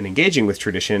doing and engaging with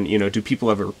tradition, do people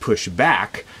ever push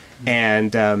back?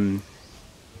 And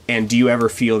do you ever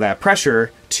feel that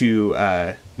pressure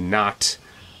to not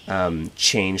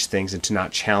change things and to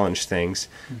not challenge things?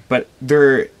 But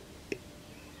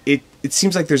it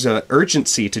seems like there's an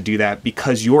urgency to do that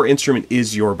because your instrument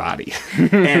is your body.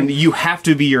 And you have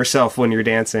to be yourself when you're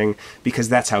dancing, because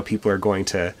that's how people are going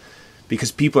to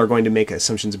make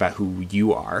assumptions about who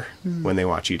you are when they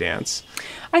watch you dance.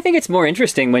 I think it's more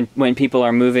interesting when people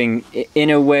are moving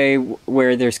in a way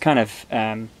where there's kind of...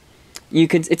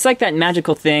 it's like that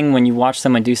magical thing when you watch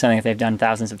someone do something that they've done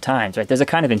thousands of times, right? There's a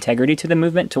kind of integrity to the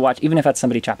movement to watch, even if that's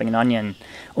somebody chopping an onion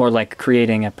or like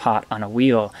creating a pot on a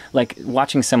wheel, like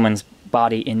watching someone's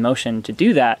body in motion to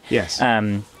do that. Yes.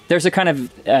 There's a kind of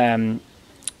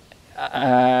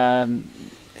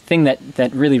thing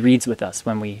that really reads with us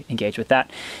when we engage with that.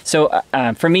 So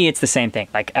for me, it's the same thing.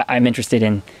 Like I'm interested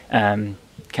in kind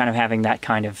of having that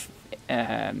kind of...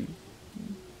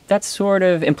 that sort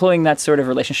of employing that sort of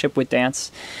relationship with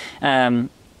dance, and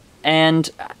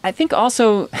I think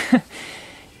also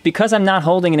because I'm not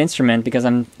holding an instrument, because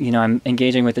I'm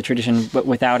engaging with the tradition but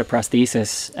without a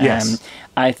prosthesis. Yes.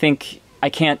 I think I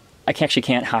actually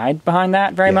can't hide behind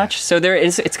that very much. So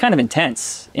it's kind of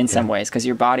intense in some ways, because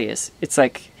your body it's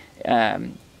like a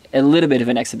little bit of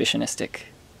an exhibitionistic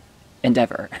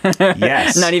endeavor.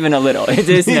 Yes. Not even a little. It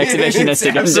is an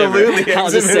exhibitionistic absolutely endeavor.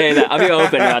 I'll just say that. I'll be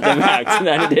open about the fact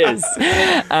that it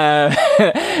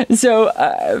is.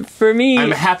 So for me,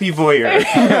 I'm a happy voyeur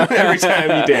every time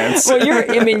you dance. Well,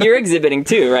 you're exhibiting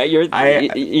too, right?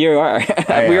 You are.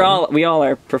 We all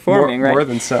are performing, right? More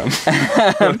than some.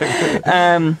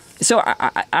 So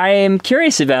I am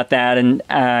curious about that, and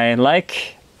I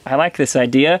like this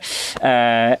idea,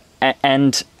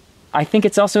 and I think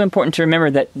it's also important to remember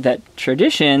that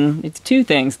tradition, it's two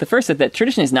things. The first is that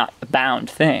tradition is not a bound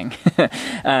thing.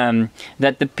 That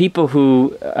the people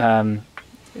who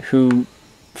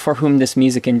for whom this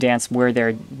music and dance were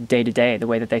their day-to-day, the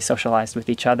way that they socialized with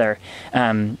each other,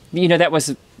 there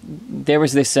was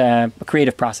this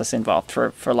creative process involved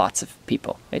for lots of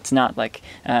people. It's not like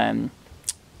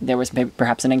there was maybe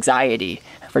perhaps an anxiety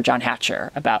for John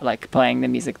Hatcher about like playing the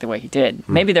music the way he did.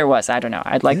 Maybe there was. I don't know.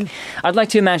 I'd like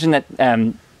to imagine that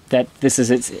that this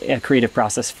is a creative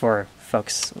process for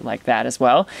folks like that as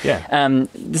well. Yeah.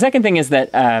 The second thing is that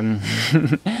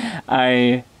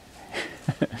I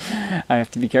have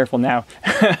to be careful now.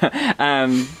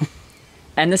 And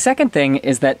the second thing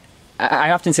is that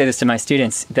I often say this to my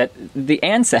students, that the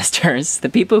ancestors, the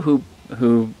people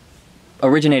who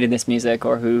originated this music,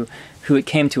 or who it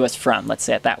came to us from, let's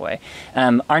say it that way,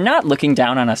 are not looking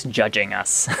down on us, judging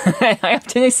us. I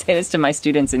often say this to my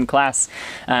students in class.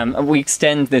 We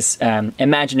extend this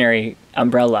imaginary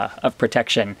umbrella of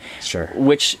protection, Sure.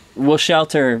 which will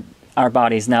shelter our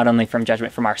bodies not only from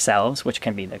judgment from ourselves, which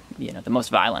can be the most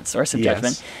violent source of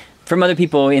judgment, from other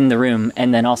people in the room,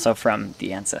 and then also from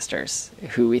the ancestors,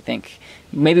 who we think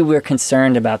maybe we're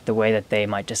concerned about the way that they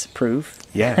might disapprove.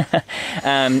 Yeah.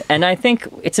 And I think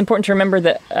it's important to remember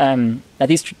that that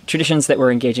these traditions that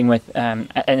we're engaging with, and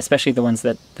especially the ones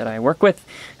that I work with,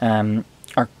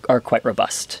 are quite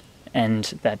robust, and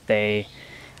that they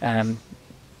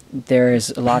there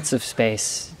is lots of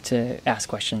space to ask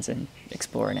questions and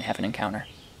explore and have an encounter.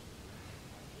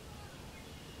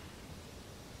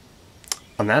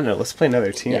 On that note, let's play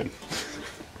another tune. Yeah.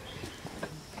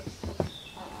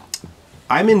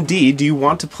 I'm in D. Do you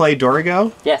want to play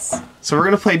Dorrigo? Yes. So we're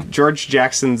going to play George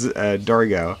Jackson's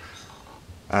Dorrigo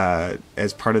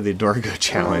as part of the Dorrigo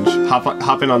challenge.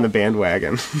 Hop in on the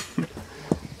bandwagon.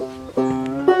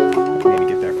 Maybe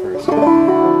get there first.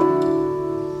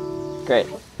 Great.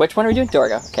 Which one are we doing?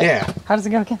 Dorrigo. Okay. Yeah. How does it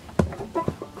go again?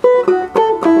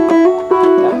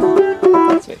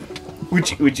 That's sweet.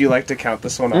 Would you like to count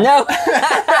this one off? No.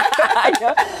 I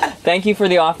know. Thank you for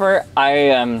the offer.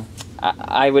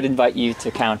 I would invite you to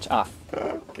count off.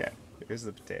 Okay. Here's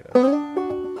the potato.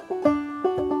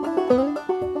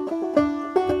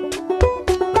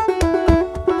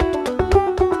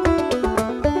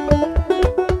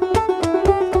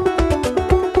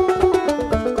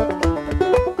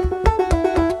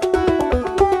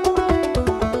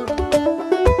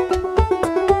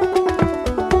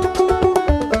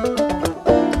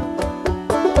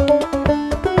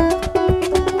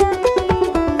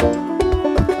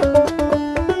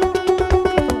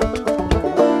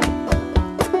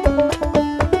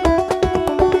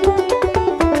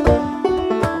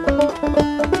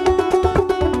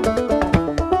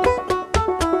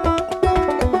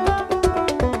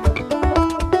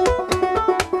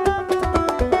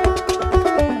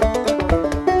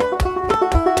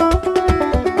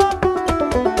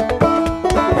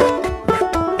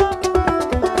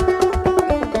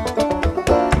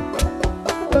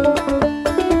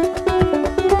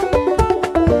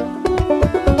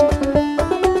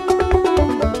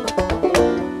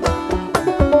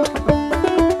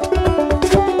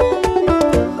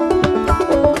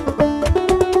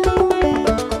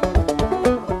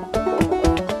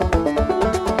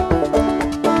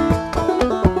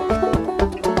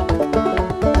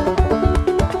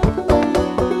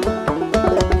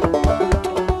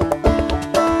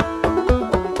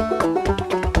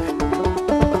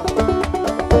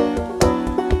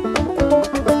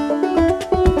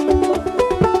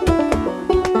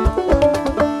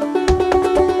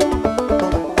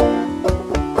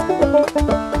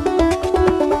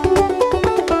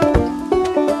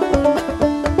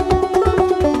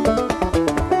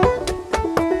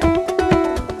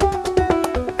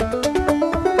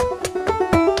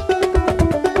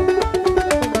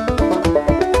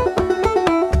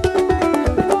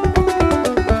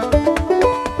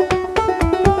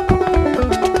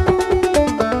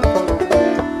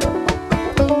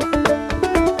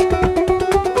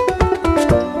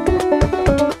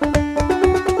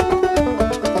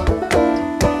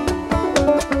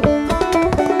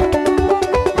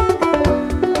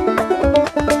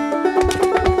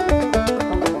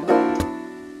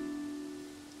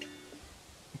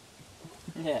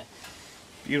 Yeah.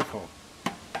 Beautiful.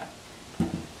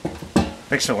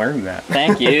 Thanks for learning that.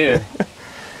 Thank you.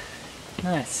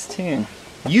 Nice tune.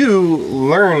 You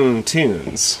learn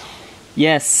tunes.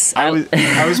 Yes. I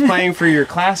was playing for your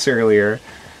class earlier,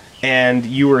 and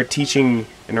you were teaching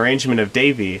an arrangement of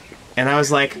Davey, and I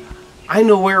was like, I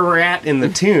know where we're at in the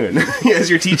tune. As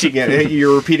you're teaching it,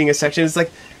 you're repeating a section. It's like,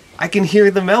 I can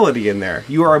hear the melody in there.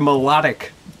 You are a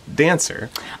melodic dancer.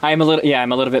 I'm a little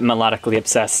bit melodically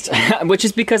obsessed, which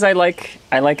is because I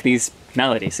like these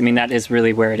melodies. I mean, that is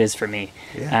really where it is for me.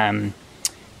 Yeah.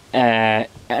 And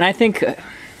I think,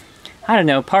 I don't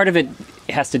know, part of it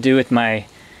has to do with my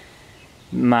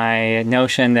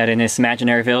notion that in this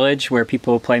imaginary village where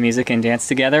people play music and dance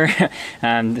together,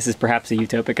 this is perhaps a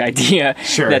utopic idea,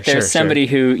 that there's somebody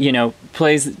who, you know,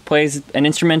 plays an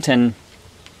instrument, and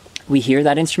we hear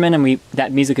that instrument, and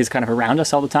that music is kind of around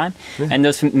us all the time, and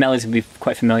those melodies would be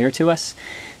quite familiar to us.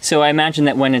 So I imagine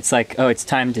that when it's like, oh, it's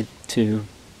time to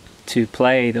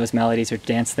play those melodies or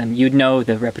dance them, you'd know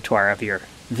the repertoire of your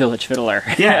village fiddler.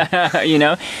 Yeah. You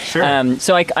know? Sure.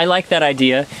 So I like that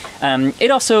idea.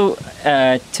 It also,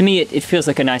 to me, it feels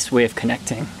like a nice way of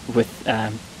connecting with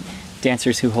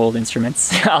dancers who hold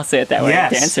instruments. I'll say it that way.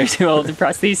 Yes. Dancers who hold the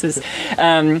prosthesis.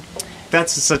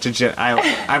 That's such a...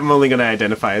 I'm only going to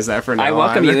identify as that for now. I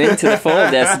welcome you into the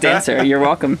fold as a dancer. You're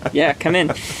welcome. Yeah, come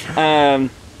in.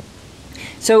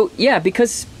 So, yeah,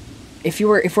 because if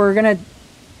we're going to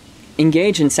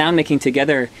engage in sound making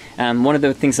together, one of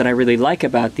the things that I really like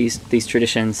about these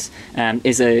traditions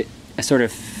is a sort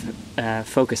of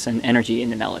focus and energy in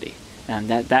the melody.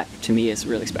 That to me is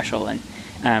really special,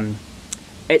 and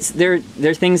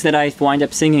they're things that I wind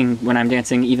up singing when I'm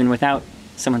dancing even without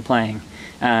someone playing.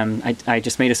 I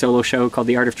just made a solo show called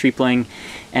The Art of Tree Playing,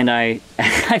 and I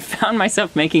found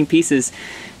myself making pieces.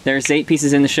 There's 8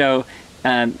 pieces in the show,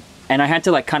 and I had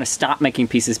to like kind of stop making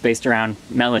pieces based around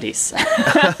melodies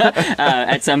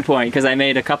at some point, because I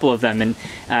made a couple of them,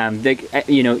 and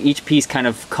each piece kind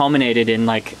of culminated in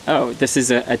like, oh, this is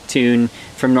a tune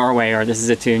from Norway, or this is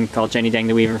a tune called Jenny Dang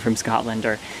the Weaver from Scotland,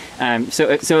 or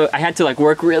so I had to like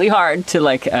work really hard to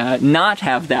like not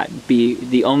have that be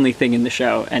the only thing in the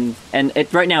show, and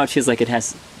right now it feels like it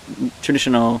has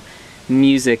traditional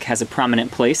music has a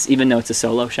prominent place, even though it's a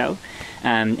solo show.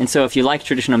 And so if you like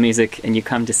traditional music and you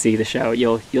come to see the show,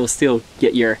 you'll still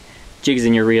get your jigs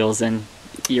and your reels and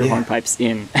your hornpipes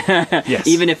in, yes.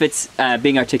 Even if it's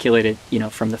being articulated,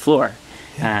 from the floor.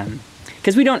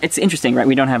 Because we don't. It's interesting, right?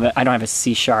 I don't have a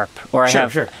C sharp, or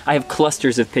I have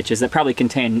clusters of pitches that probably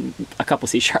contain a couple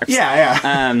C sharps.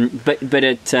 Yeah.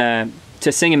 But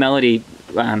to sing a melody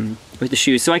with the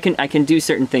shoes, so I can do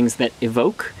certain things that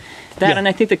evoke that, and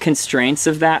I think the constraints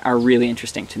of that are really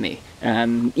interesting to me,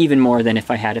 even more than if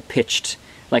I had a pitched,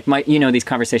 like these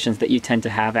conversations that you tend to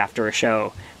have after a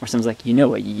show, where someone's like, you know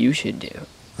what you should do.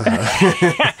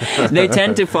 They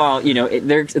tend to fall,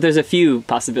 there's a few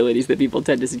possibilities that people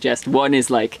tend to suggest. One is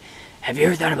like, have you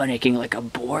ever thought about making like a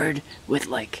board with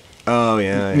like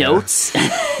notes?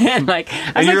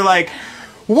 And you're like,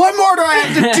 what more do I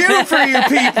have to do for you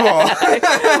people? Well,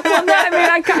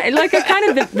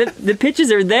 the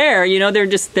pitches are there,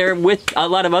 they're with a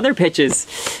lot of other pitches.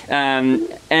 So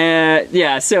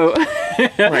oh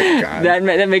my God.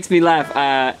 that makes me laugh.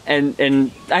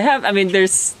 And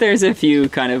there's a few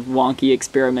kind of wonky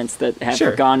experiments that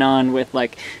have gone on with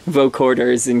like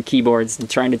vocoders and keyboards and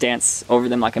trying to dance over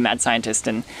them like a mad scientist.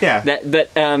 And but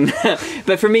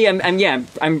for me,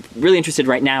 I'm really interested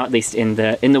right now, at least in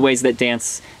the ways that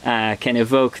dance can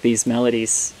evoke these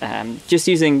melodies, just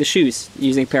using the shoes,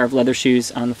 using a pair of leather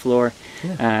shoes on the floor.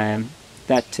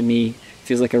 That to me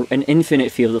feels like an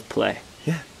infinite field of play.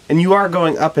 Yeah, and you are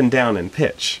going up and down in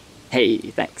pitch. Hey,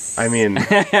 thanks. I mean,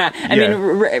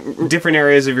 different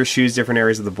areas of your shoes, different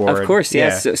areas of the board. Of course,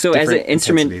 yes. Yeah. So as an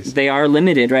instrument, they are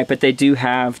limited, right? But they do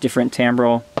have different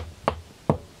timbral,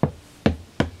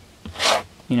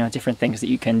 different things that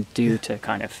you can do to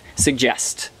kind of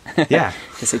suggest.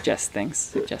 To suggest things,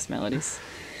 suggest melodies.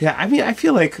 Yeah, I mean, I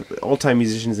feel like old-time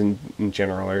musicians in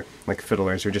general, are like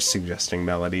fiddlers, are just suggesting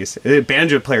melodies.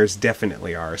 Banjo players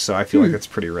definitely are, so I feel like that's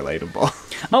pretty relatable.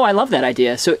 Oh, I love that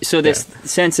idea. So this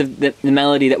sense of the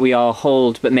melody that we all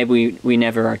hold, but maybe we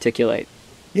never articulate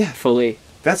fully.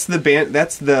 That's the band.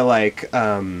 That's the like,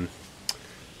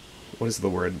 what is the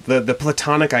word? The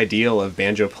platonic ideal of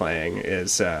banjo playing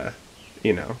is,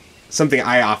 something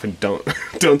I often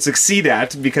don't succeed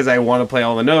at because I want to play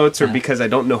all the notes, or because I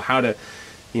don't know how to,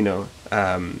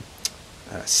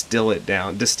 distill it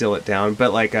down.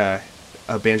 But like a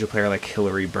banjo player like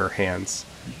Hilary Burhans,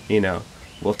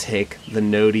 will take the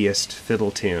notiest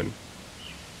fiddle tune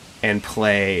and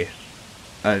play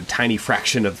a tiny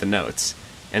fraction of the notes.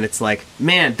 and it's like,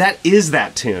 man, that is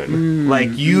that tune. Like,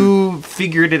 you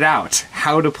figured it out,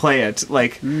 how to play it,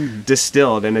 like,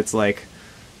 distilled, and it's like,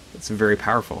 it's very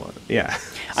powerful. Yeah.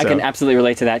 I can absolutely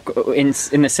relate to that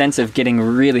in the sense of getting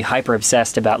really hyper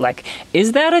obsessed about, like,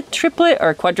 is that a triplet or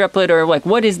a quadruplet, or like,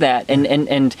 what is that?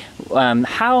 And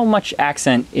how much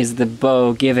accent is the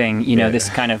bow giving, you know, this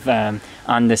kind of,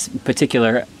 on this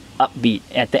particular upbeat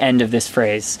at the end of this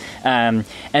phrase. And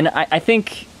I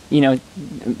think, you know,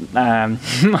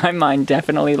 my mind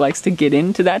definitely likes to get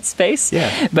into that space.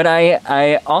 Yeah. But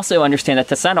I also understand that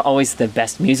that's not always the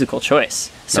best musical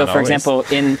choice. So, for example,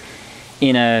 in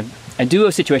a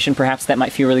duo situation, perhaps that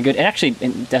might feel really good. And actually,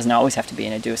 it doesn't always have to be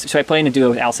in a duo. So I play in a duo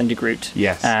with Alison de Groot.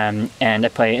 Yes. And I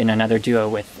play in another duo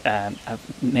with an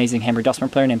amazing Hamburg Dulcimer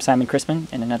player named Simon Chrisman,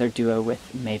 and another duo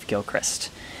with Maeve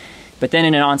Gilchrist. But then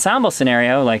in an ensemble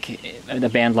scenario, like a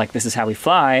band like This Is How We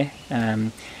Fly,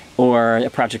 or a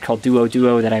project called Duo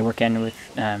Duo that I work in with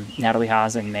Natalie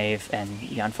Haas and Maeve and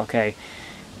Jan Fouquet,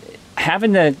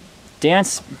 having the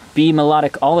dance be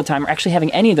melodic all the time, or actually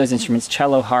having any of those instruments,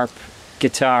 cello, harp,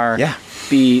 guitar,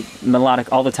 be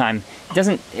melodic all the time,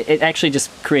 it actually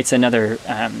just creates another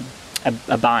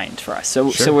a bind for us. So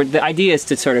the idea is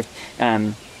to sort of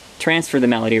transfer the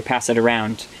melody or pass it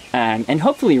around, and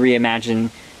hopefully reimagine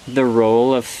the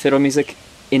role of fiddle music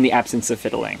in the absence of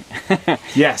fiddling.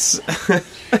 Yes.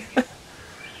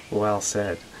 Well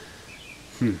said.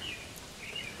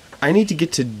 I need to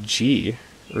get to G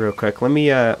real quick. Let me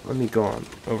go on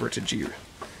over to G.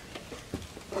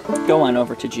 Go on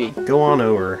over to G. Go on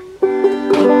over.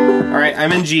 All right,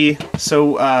 I'm in G.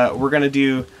 So we're gonna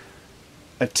do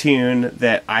a tune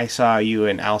that I saw you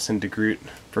and Alison de Groot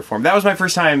perform. That was my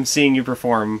first time seeing you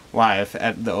perform live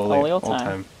at the Ole Old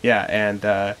Time. Yeah, and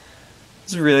it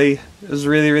was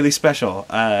really special.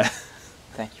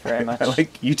 Thank you very much. I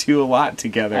like you two a lot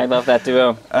together. I love that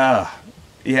duo.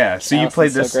 Yeah. So Alison's you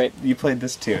played this. so great. You played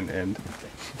this tune, and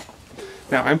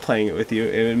now I'm playing it with you,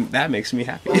 and that makes me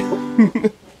happy.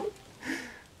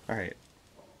 All right.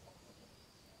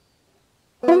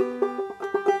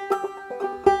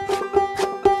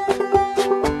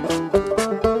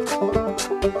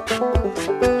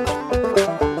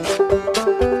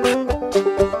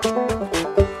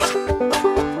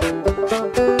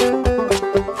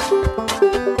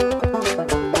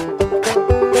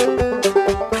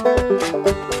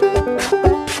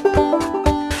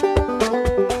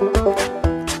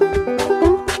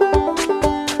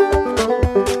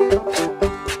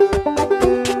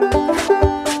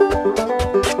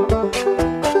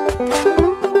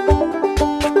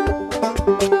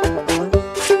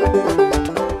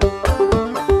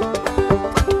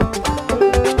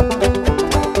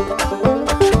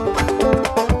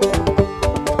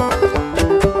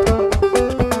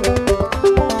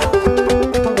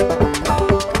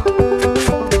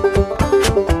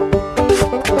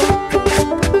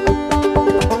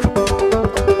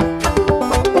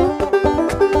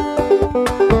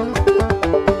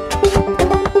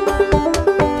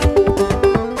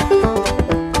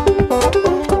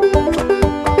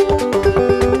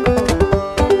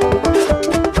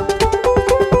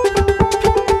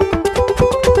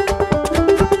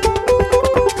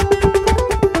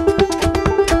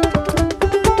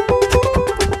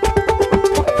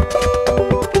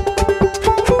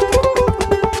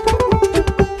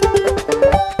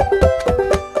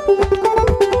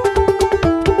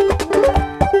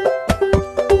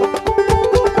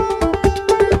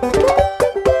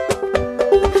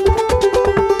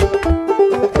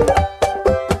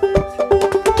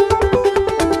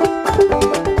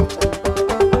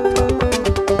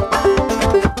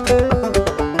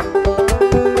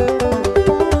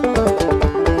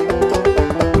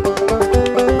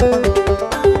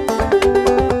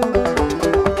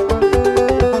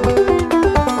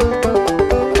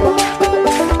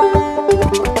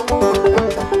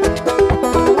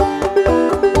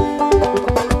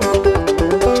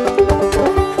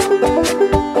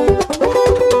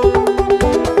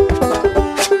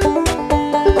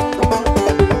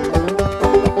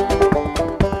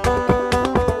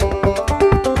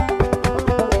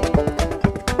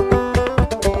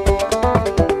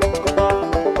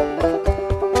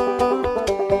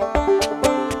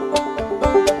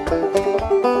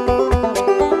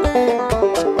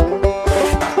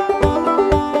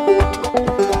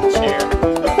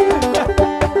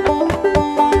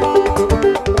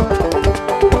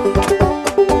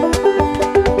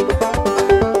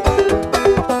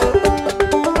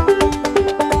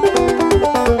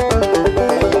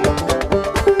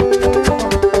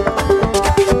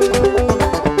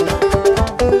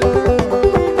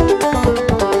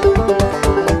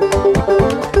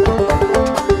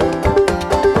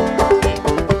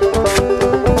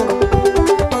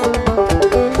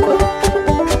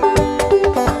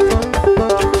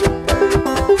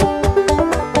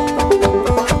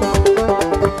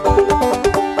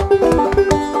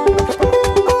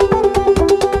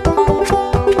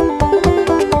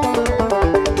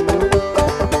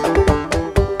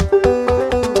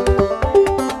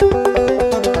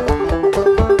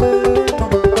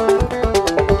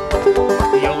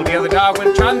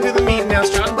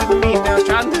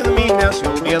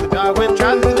 You know the dog went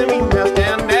trotting through the meeting house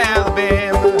down in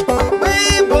Alabama.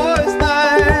 Way boys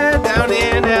slide down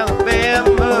in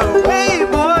Alabama. Way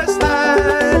boys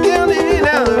slide down in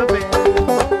Alabama.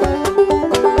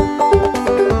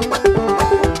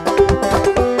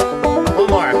 One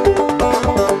more.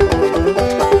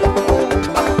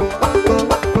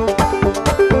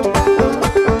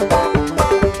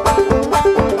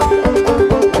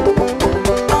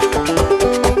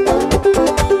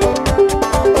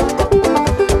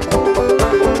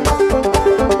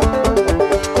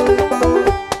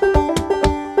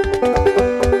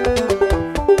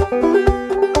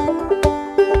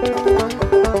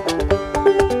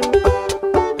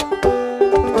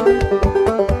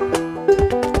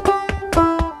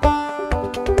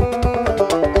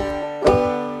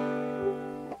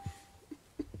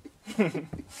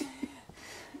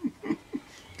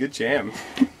 Good jam.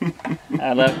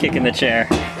 I love kicking the chair.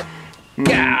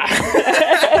 Gah!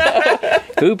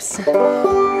 Oops.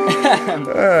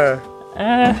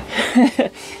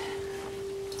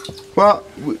 Well,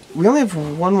 we only have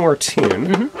one more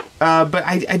tune, but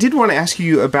I did want to ask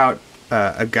you about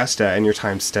Augusta and your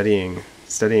time studying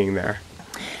there.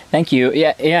 Thank you.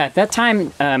 Yeah. At that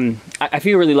time, I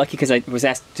feel really lucky because I was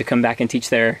asked to come back and teach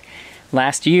there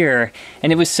last year,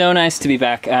 and it was so nice to be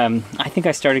back. I think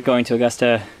I started going to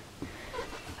Augusta.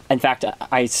 In fact,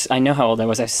 I know how old I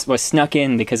was. I was snuck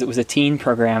in because it was a teen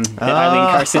program that Eileen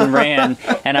Carson ran,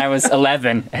 and I was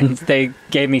 11, and they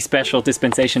gave me special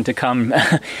dispensation to come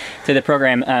to the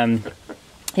program.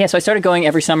 So I started going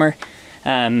every summer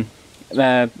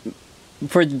for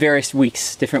various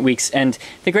weeks, different weeks. And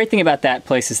the great thing about that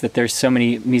place is that there's so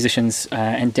many musicians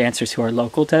and dancers who are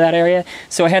local to that area.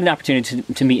 So I had an opportunity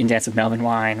to meet and dance with Melvin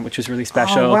Wine, which was really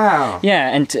special. Oh, wow.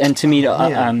 Yeah, and to meet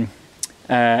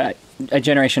a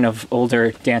generation of older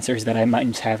dancers that I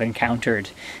might have encountered.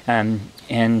 And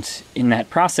in that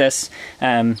process,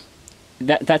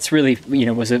 that's really,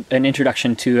 was an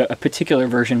introduction to a particular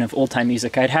version of old-time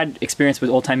music. I'd had experience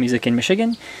with old-time music in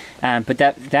Michigan, but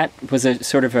that was a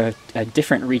sort of a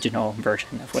different regional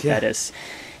version of what that is.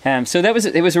 So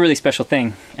it was a really special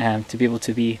thing to be able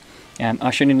to be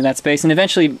ushered into that space, and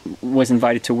eventually was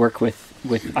invited to work with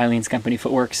Eileen's company,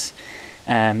 Footworks,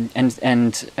 and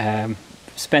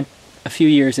spent a few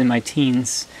years in my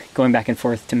teens going back and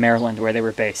forth to Maryland where they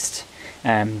were based.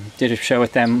 Did a show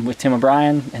with them with Tim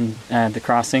O'Brien and The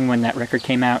Crossing when that record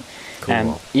came out.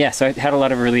 Cool. So I had a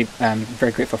lot of really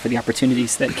very grateful for the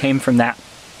opportunities that came from that.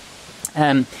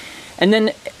 And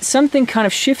then something kind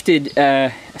of shifted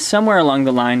somewhere along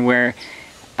the line where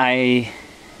I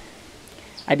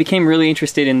became really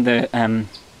interested in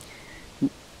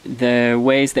the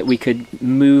ways that we could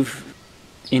move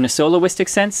in a soloistic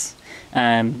sense,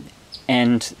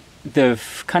 and the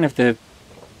kind of the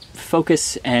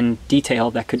focus and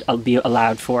detail that could be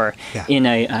allowed for in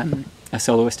a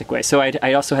soloistic way. So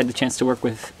I also had the chance to work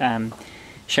with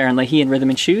Sharon Leahy and Rhythm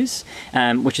and Shoes,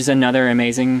 which is another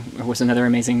amazing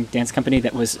dance company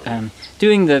that was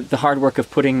doing the hard work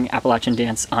of putting Appalachian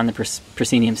dance on the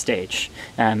proscenium stage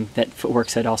that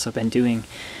Footworks had also been doing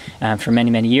for many,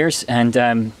 many years.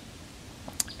 And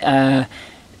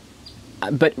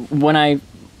but when I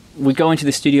would go into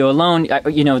the studio alone,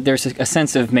 there's a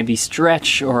sense of maybe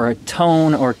stretch or a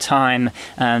tone or time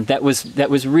that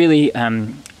was really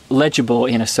legible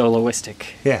in a soloistic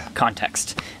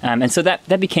context, and so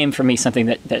that became for me something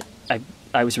that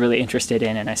I was really interested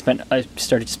in, and I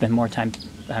started to spend more time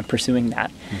pursuing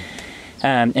that,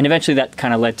 and eventually that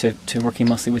kind of led to working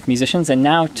mostly with musicians, and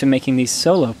now to making these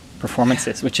solo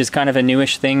performances, which is kind of a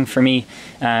newish thing for me,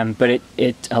 but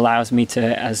it allows me to,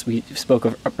 as we spoke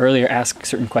of earlier, ask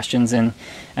certain questions. And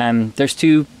there's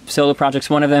two solo projects.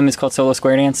 One of them is called Solo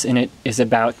Square Dance, and it is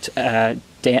about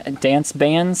dance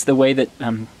bans, the way that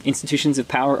institutions of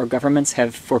power or governments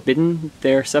have forbidden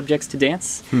their subjects to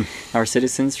dance, our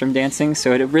citizens from dancing.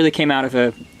 So it really came out of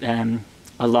a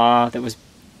law that was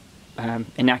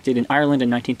enacted in Ireland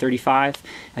in 1935.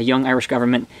 A young Irish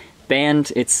government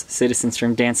banned its citizens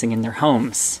from dancing in their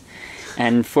homes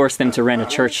and forced them to rent a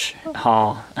church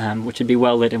hall, which would be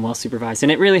well lit and well supervised.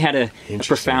 And it really had a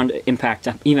profound impact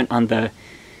even on the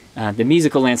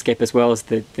musical landscape as well as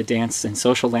the dance and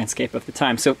social landscape of the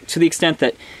time. So to the extent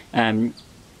that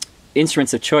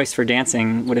instruments of choice for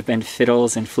dancing would have been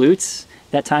fiddles and flutes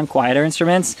at that time, quieter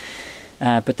instruments,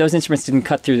 but those instruments didn't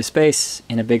cut through the space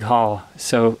in a big hall.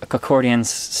 So accordions,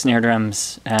 snare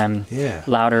drums,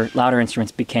 louder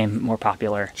instruments became more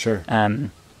popular. Sure.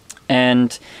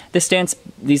 And these dance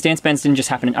bands didn't just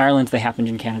happen in Ireland; they happened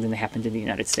in Canada and they happened in the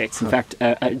United States. In fact,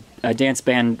 a dance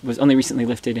ban was only recently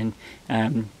lifted in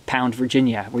Pound,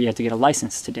 Virginia, where you had to get a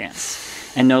license to dance.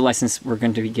 and no license were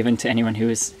going to be given to anyone who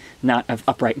is not of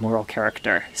upright moral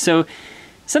character. So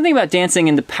something about dancing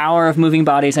and the power of moving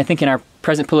bodies, I think in our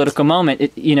present political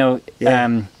moment,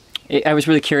 I was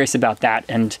really curious about that,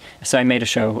 and so I made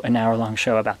an hour-long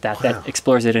show about that that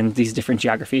explores it in these different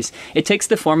geographies. It takes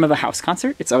the form of a house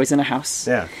concert. It's always in a house.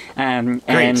 Yeah. And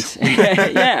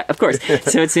yeah, of course.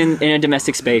 So it's in a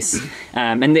domestic space,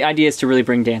 and the idea is to really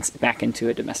bring dance back into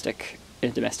a domestic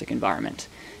environment.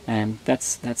 And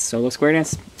that's solo square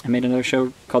dance. I made another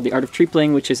show called The Art of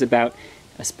Tripling, which is about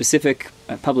a specific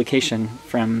publication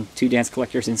from two dance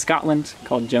collectors in Scotland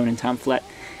called Joan and Tom Flett,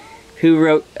 who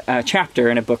wrote a chapter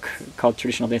in a book called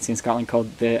Traditional Dancing in Scotland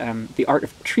called The Art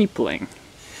of Tripling.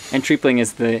 And tripling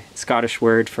is the Scottish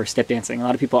word for step dancing. A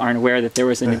lot of people aren't aware that there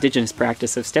was an indigenous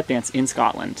practice of step dance in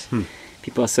Scotland.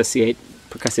 People associate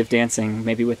percussive dancing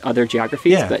maybe with other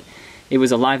geographies, but it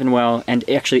was alive and well, and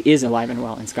actually is alive and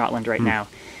well in Scotland right now.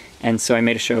 And so I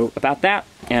made a show about that,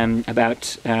 and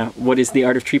about what is the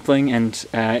art of tripling. And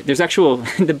there's actual,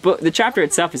 the chapter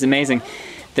itself is amazing.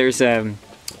 There's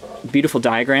beautiful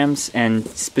diagrams and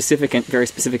very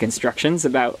specific instructions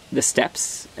about the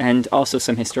steps, and also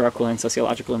some historical and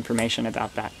sociological information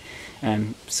about that.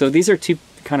 So these are two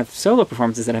kind of solo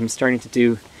performances that I'm starting to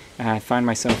do. I find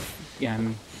myself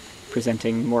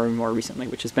presenting more and more recently,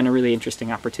 which has been a really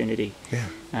interesting opportunity.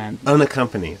 Yeah.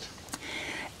 Unaccompanied.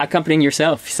 Accompanying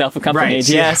yourself, self-accompanied. Right,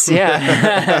 yes,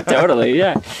 yeah, totally,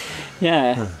 yeah.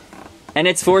 And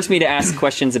it's forced me to ask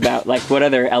questions about like what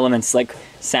other elements like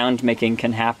sound making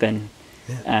can happen.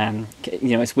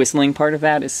 Is whistling part of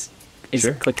that? Is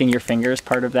clicking your fingers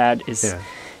part of that? Is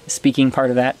speaking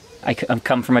part of that? I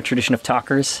come from a tradition of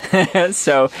talkers,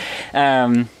 so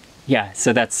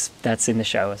so that's in the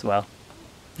show as well.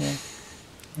 Yeah.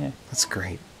 That's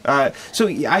great.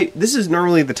 This is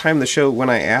normally the time of the show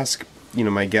when I ask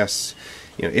my guests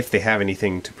if they have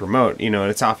anything to promote. And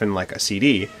it's often like a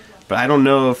CD, but I don't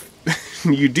know if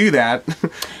you do that.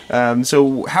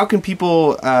 So how can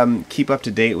people keep up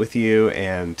to date with you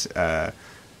and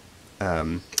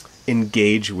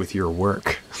engage with your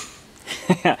work?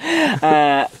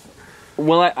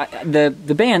 Well,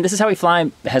 the band, This Is How We Fly,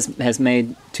 has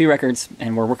made 2 records,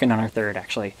 and we're working on our 3rd,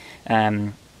 actually.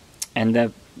 And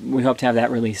we hope to have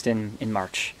that released in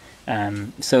March.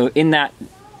 So in that,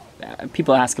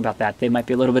 people ask about that. They might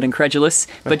be a little bit incredulous,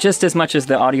 but just as much as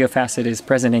the audio facet is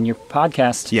present in your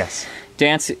podcast,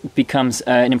 dance becomes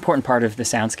an important part of the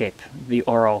soundscape, the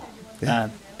oral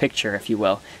picture, if you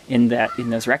will, in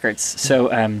those records. So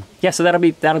so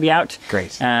that'll be out.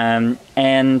 Great. So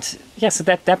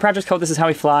that project's called This Is How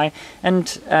We Fly,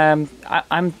 and I'm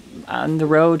on the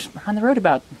road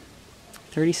about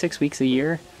 36 weeks a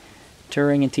year,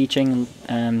 touring and teaching.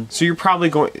 So you're probably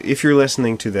going, if you're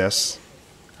listening to this,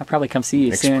 I'll probably come see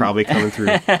you soon. Nick's probably coming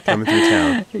through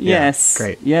town. Yes.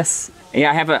 Great. Yes.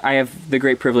 Yeah, I have the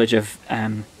great privilege of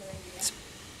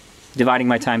dividing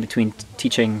my time between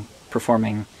teaching,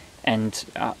 performing, and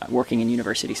working in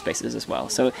university spaces as well.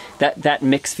 So that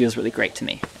mix feels really great to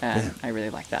me. I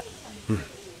really like that.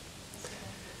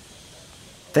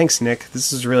 Thanks, Nick.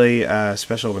 This is really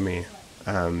special to me.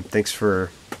 Thanks for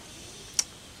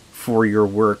your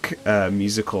work,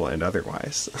 musical and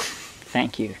otherwise.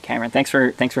 Thank you, Cameron. Thanks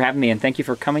for having me, and thank you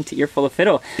for coming to Earful of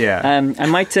Fiddle. Yeah. I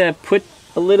might put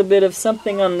a little bit of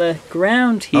something on the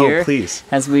ground here. Oh, please.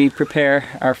 As we prepare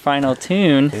our final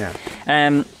tune. Yeah.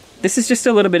 This is just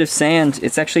a little bit of sand.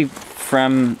 It's actually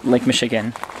from Lake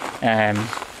Michigan, and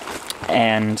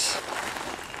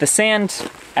the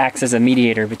sand acts as a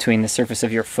mediator between the surface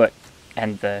of your foot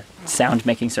and the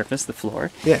sound-making surface, the floor.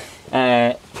 Yeah.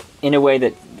 In a way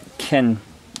that can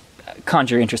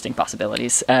conjure interesting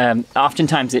possibilities.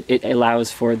 Oftentimes it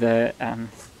allows for the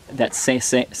that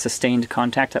sustained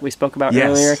contact that we spoke about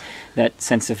earlier, that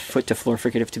sense of foot-to-floor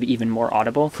fricative to be even more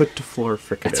audible. Foot-to-floor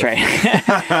fricative. That's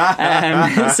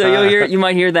right. So you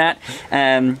might hear that.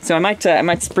 So I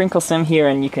might sprinkle some here,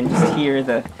 and you can just hear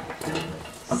the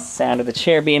sound of the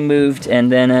chair being moved, and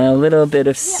then a little bit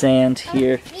of sand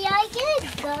here. Yeah, I'm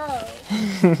gonna go.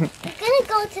 I'm gonna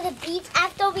go to the beach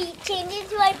after we change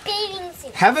into our bathing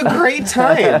suit. Have a great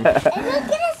time. And we're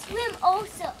gonna swim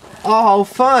also. Oh,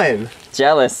 fun.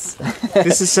 Jealous.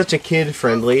 This is such a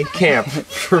kid-friendly camp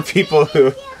for people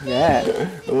who are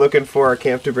looking for a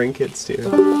camp to bring kids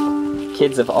to.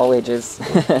 Kids of all ages.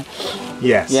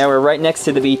 Yes. Yeah, we're right next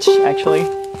to the beach, actually.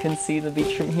 You can see the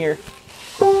beach from here.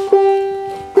 All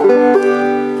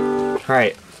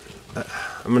right.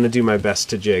 I'm going to do my best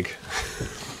to jig.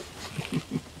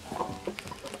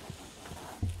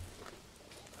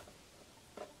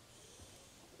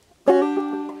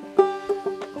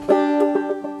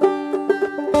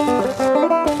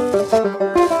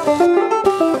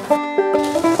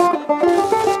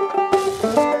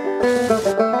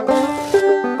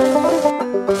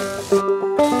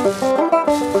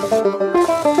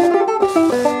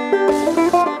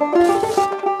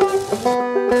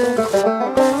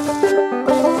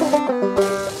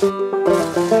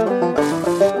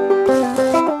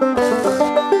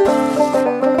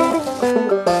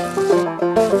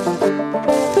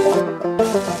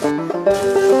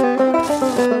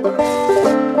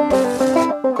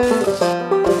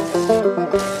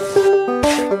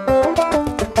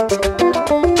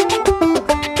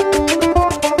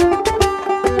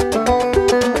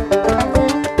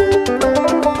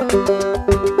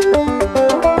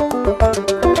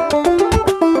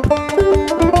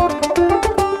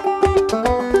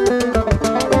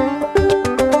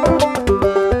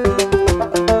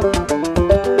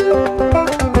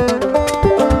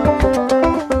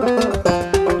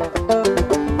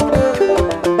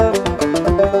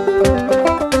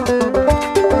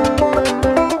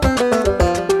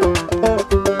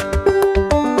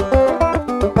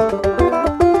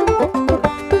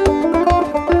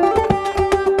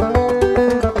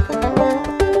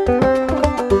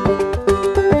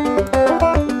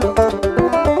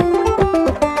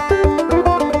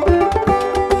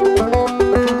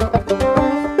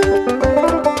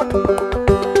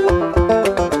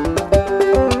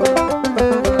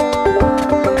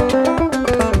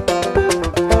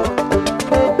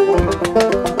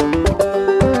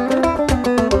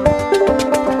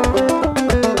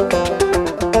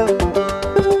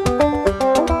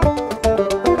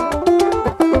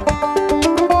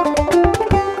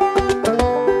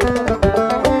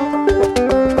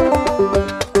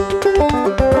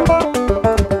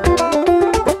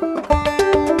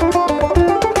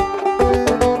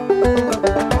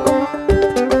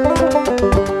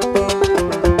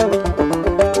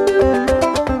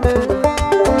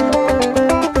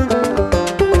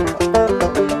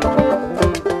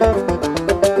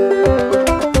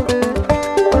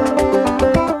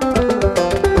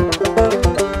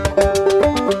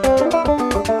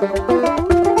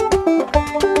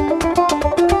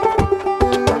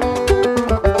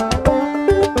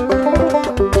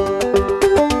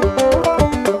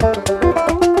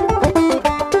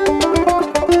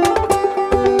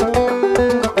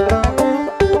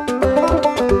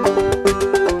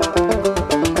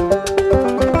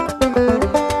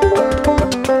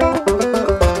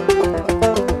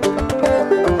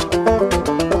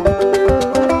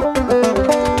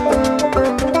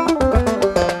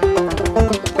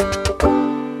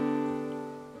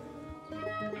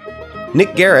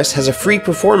 Nick Gareiss has a free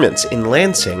performance in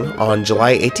Lansing on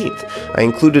July 18th. I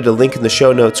included a link in the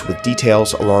show notes with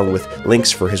details along with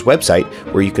links for his website,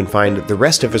 where you can find the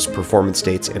rest of his performance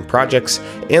dates and projects,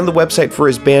 and the website for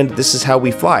his band This Is How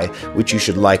We Fly, which you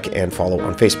should like and follow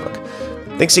on Facebook.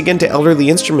 Thanks again to Elderly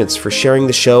Instruments for sharing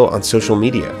the show on social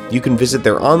media. You can visit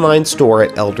their online store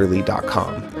at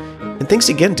elderly.com. And thanks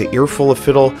again to Earful of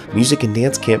Fiddle Music and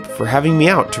Dance Camp for having me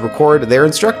out to record their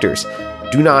instructors.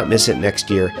 Do not miss it next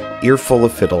year,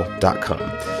 earfuloffiddle.com.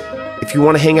 If you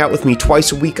want to hang out with me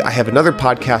twice a week, I have another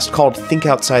podcast called Think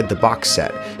Outside the Box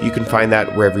Set. You can find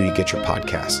that wherever you get your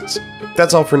podcasts.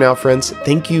 That's all for now, friends.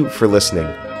 Thank you for listening.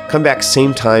 Come back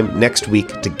same time next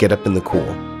week to get up in the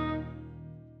cool.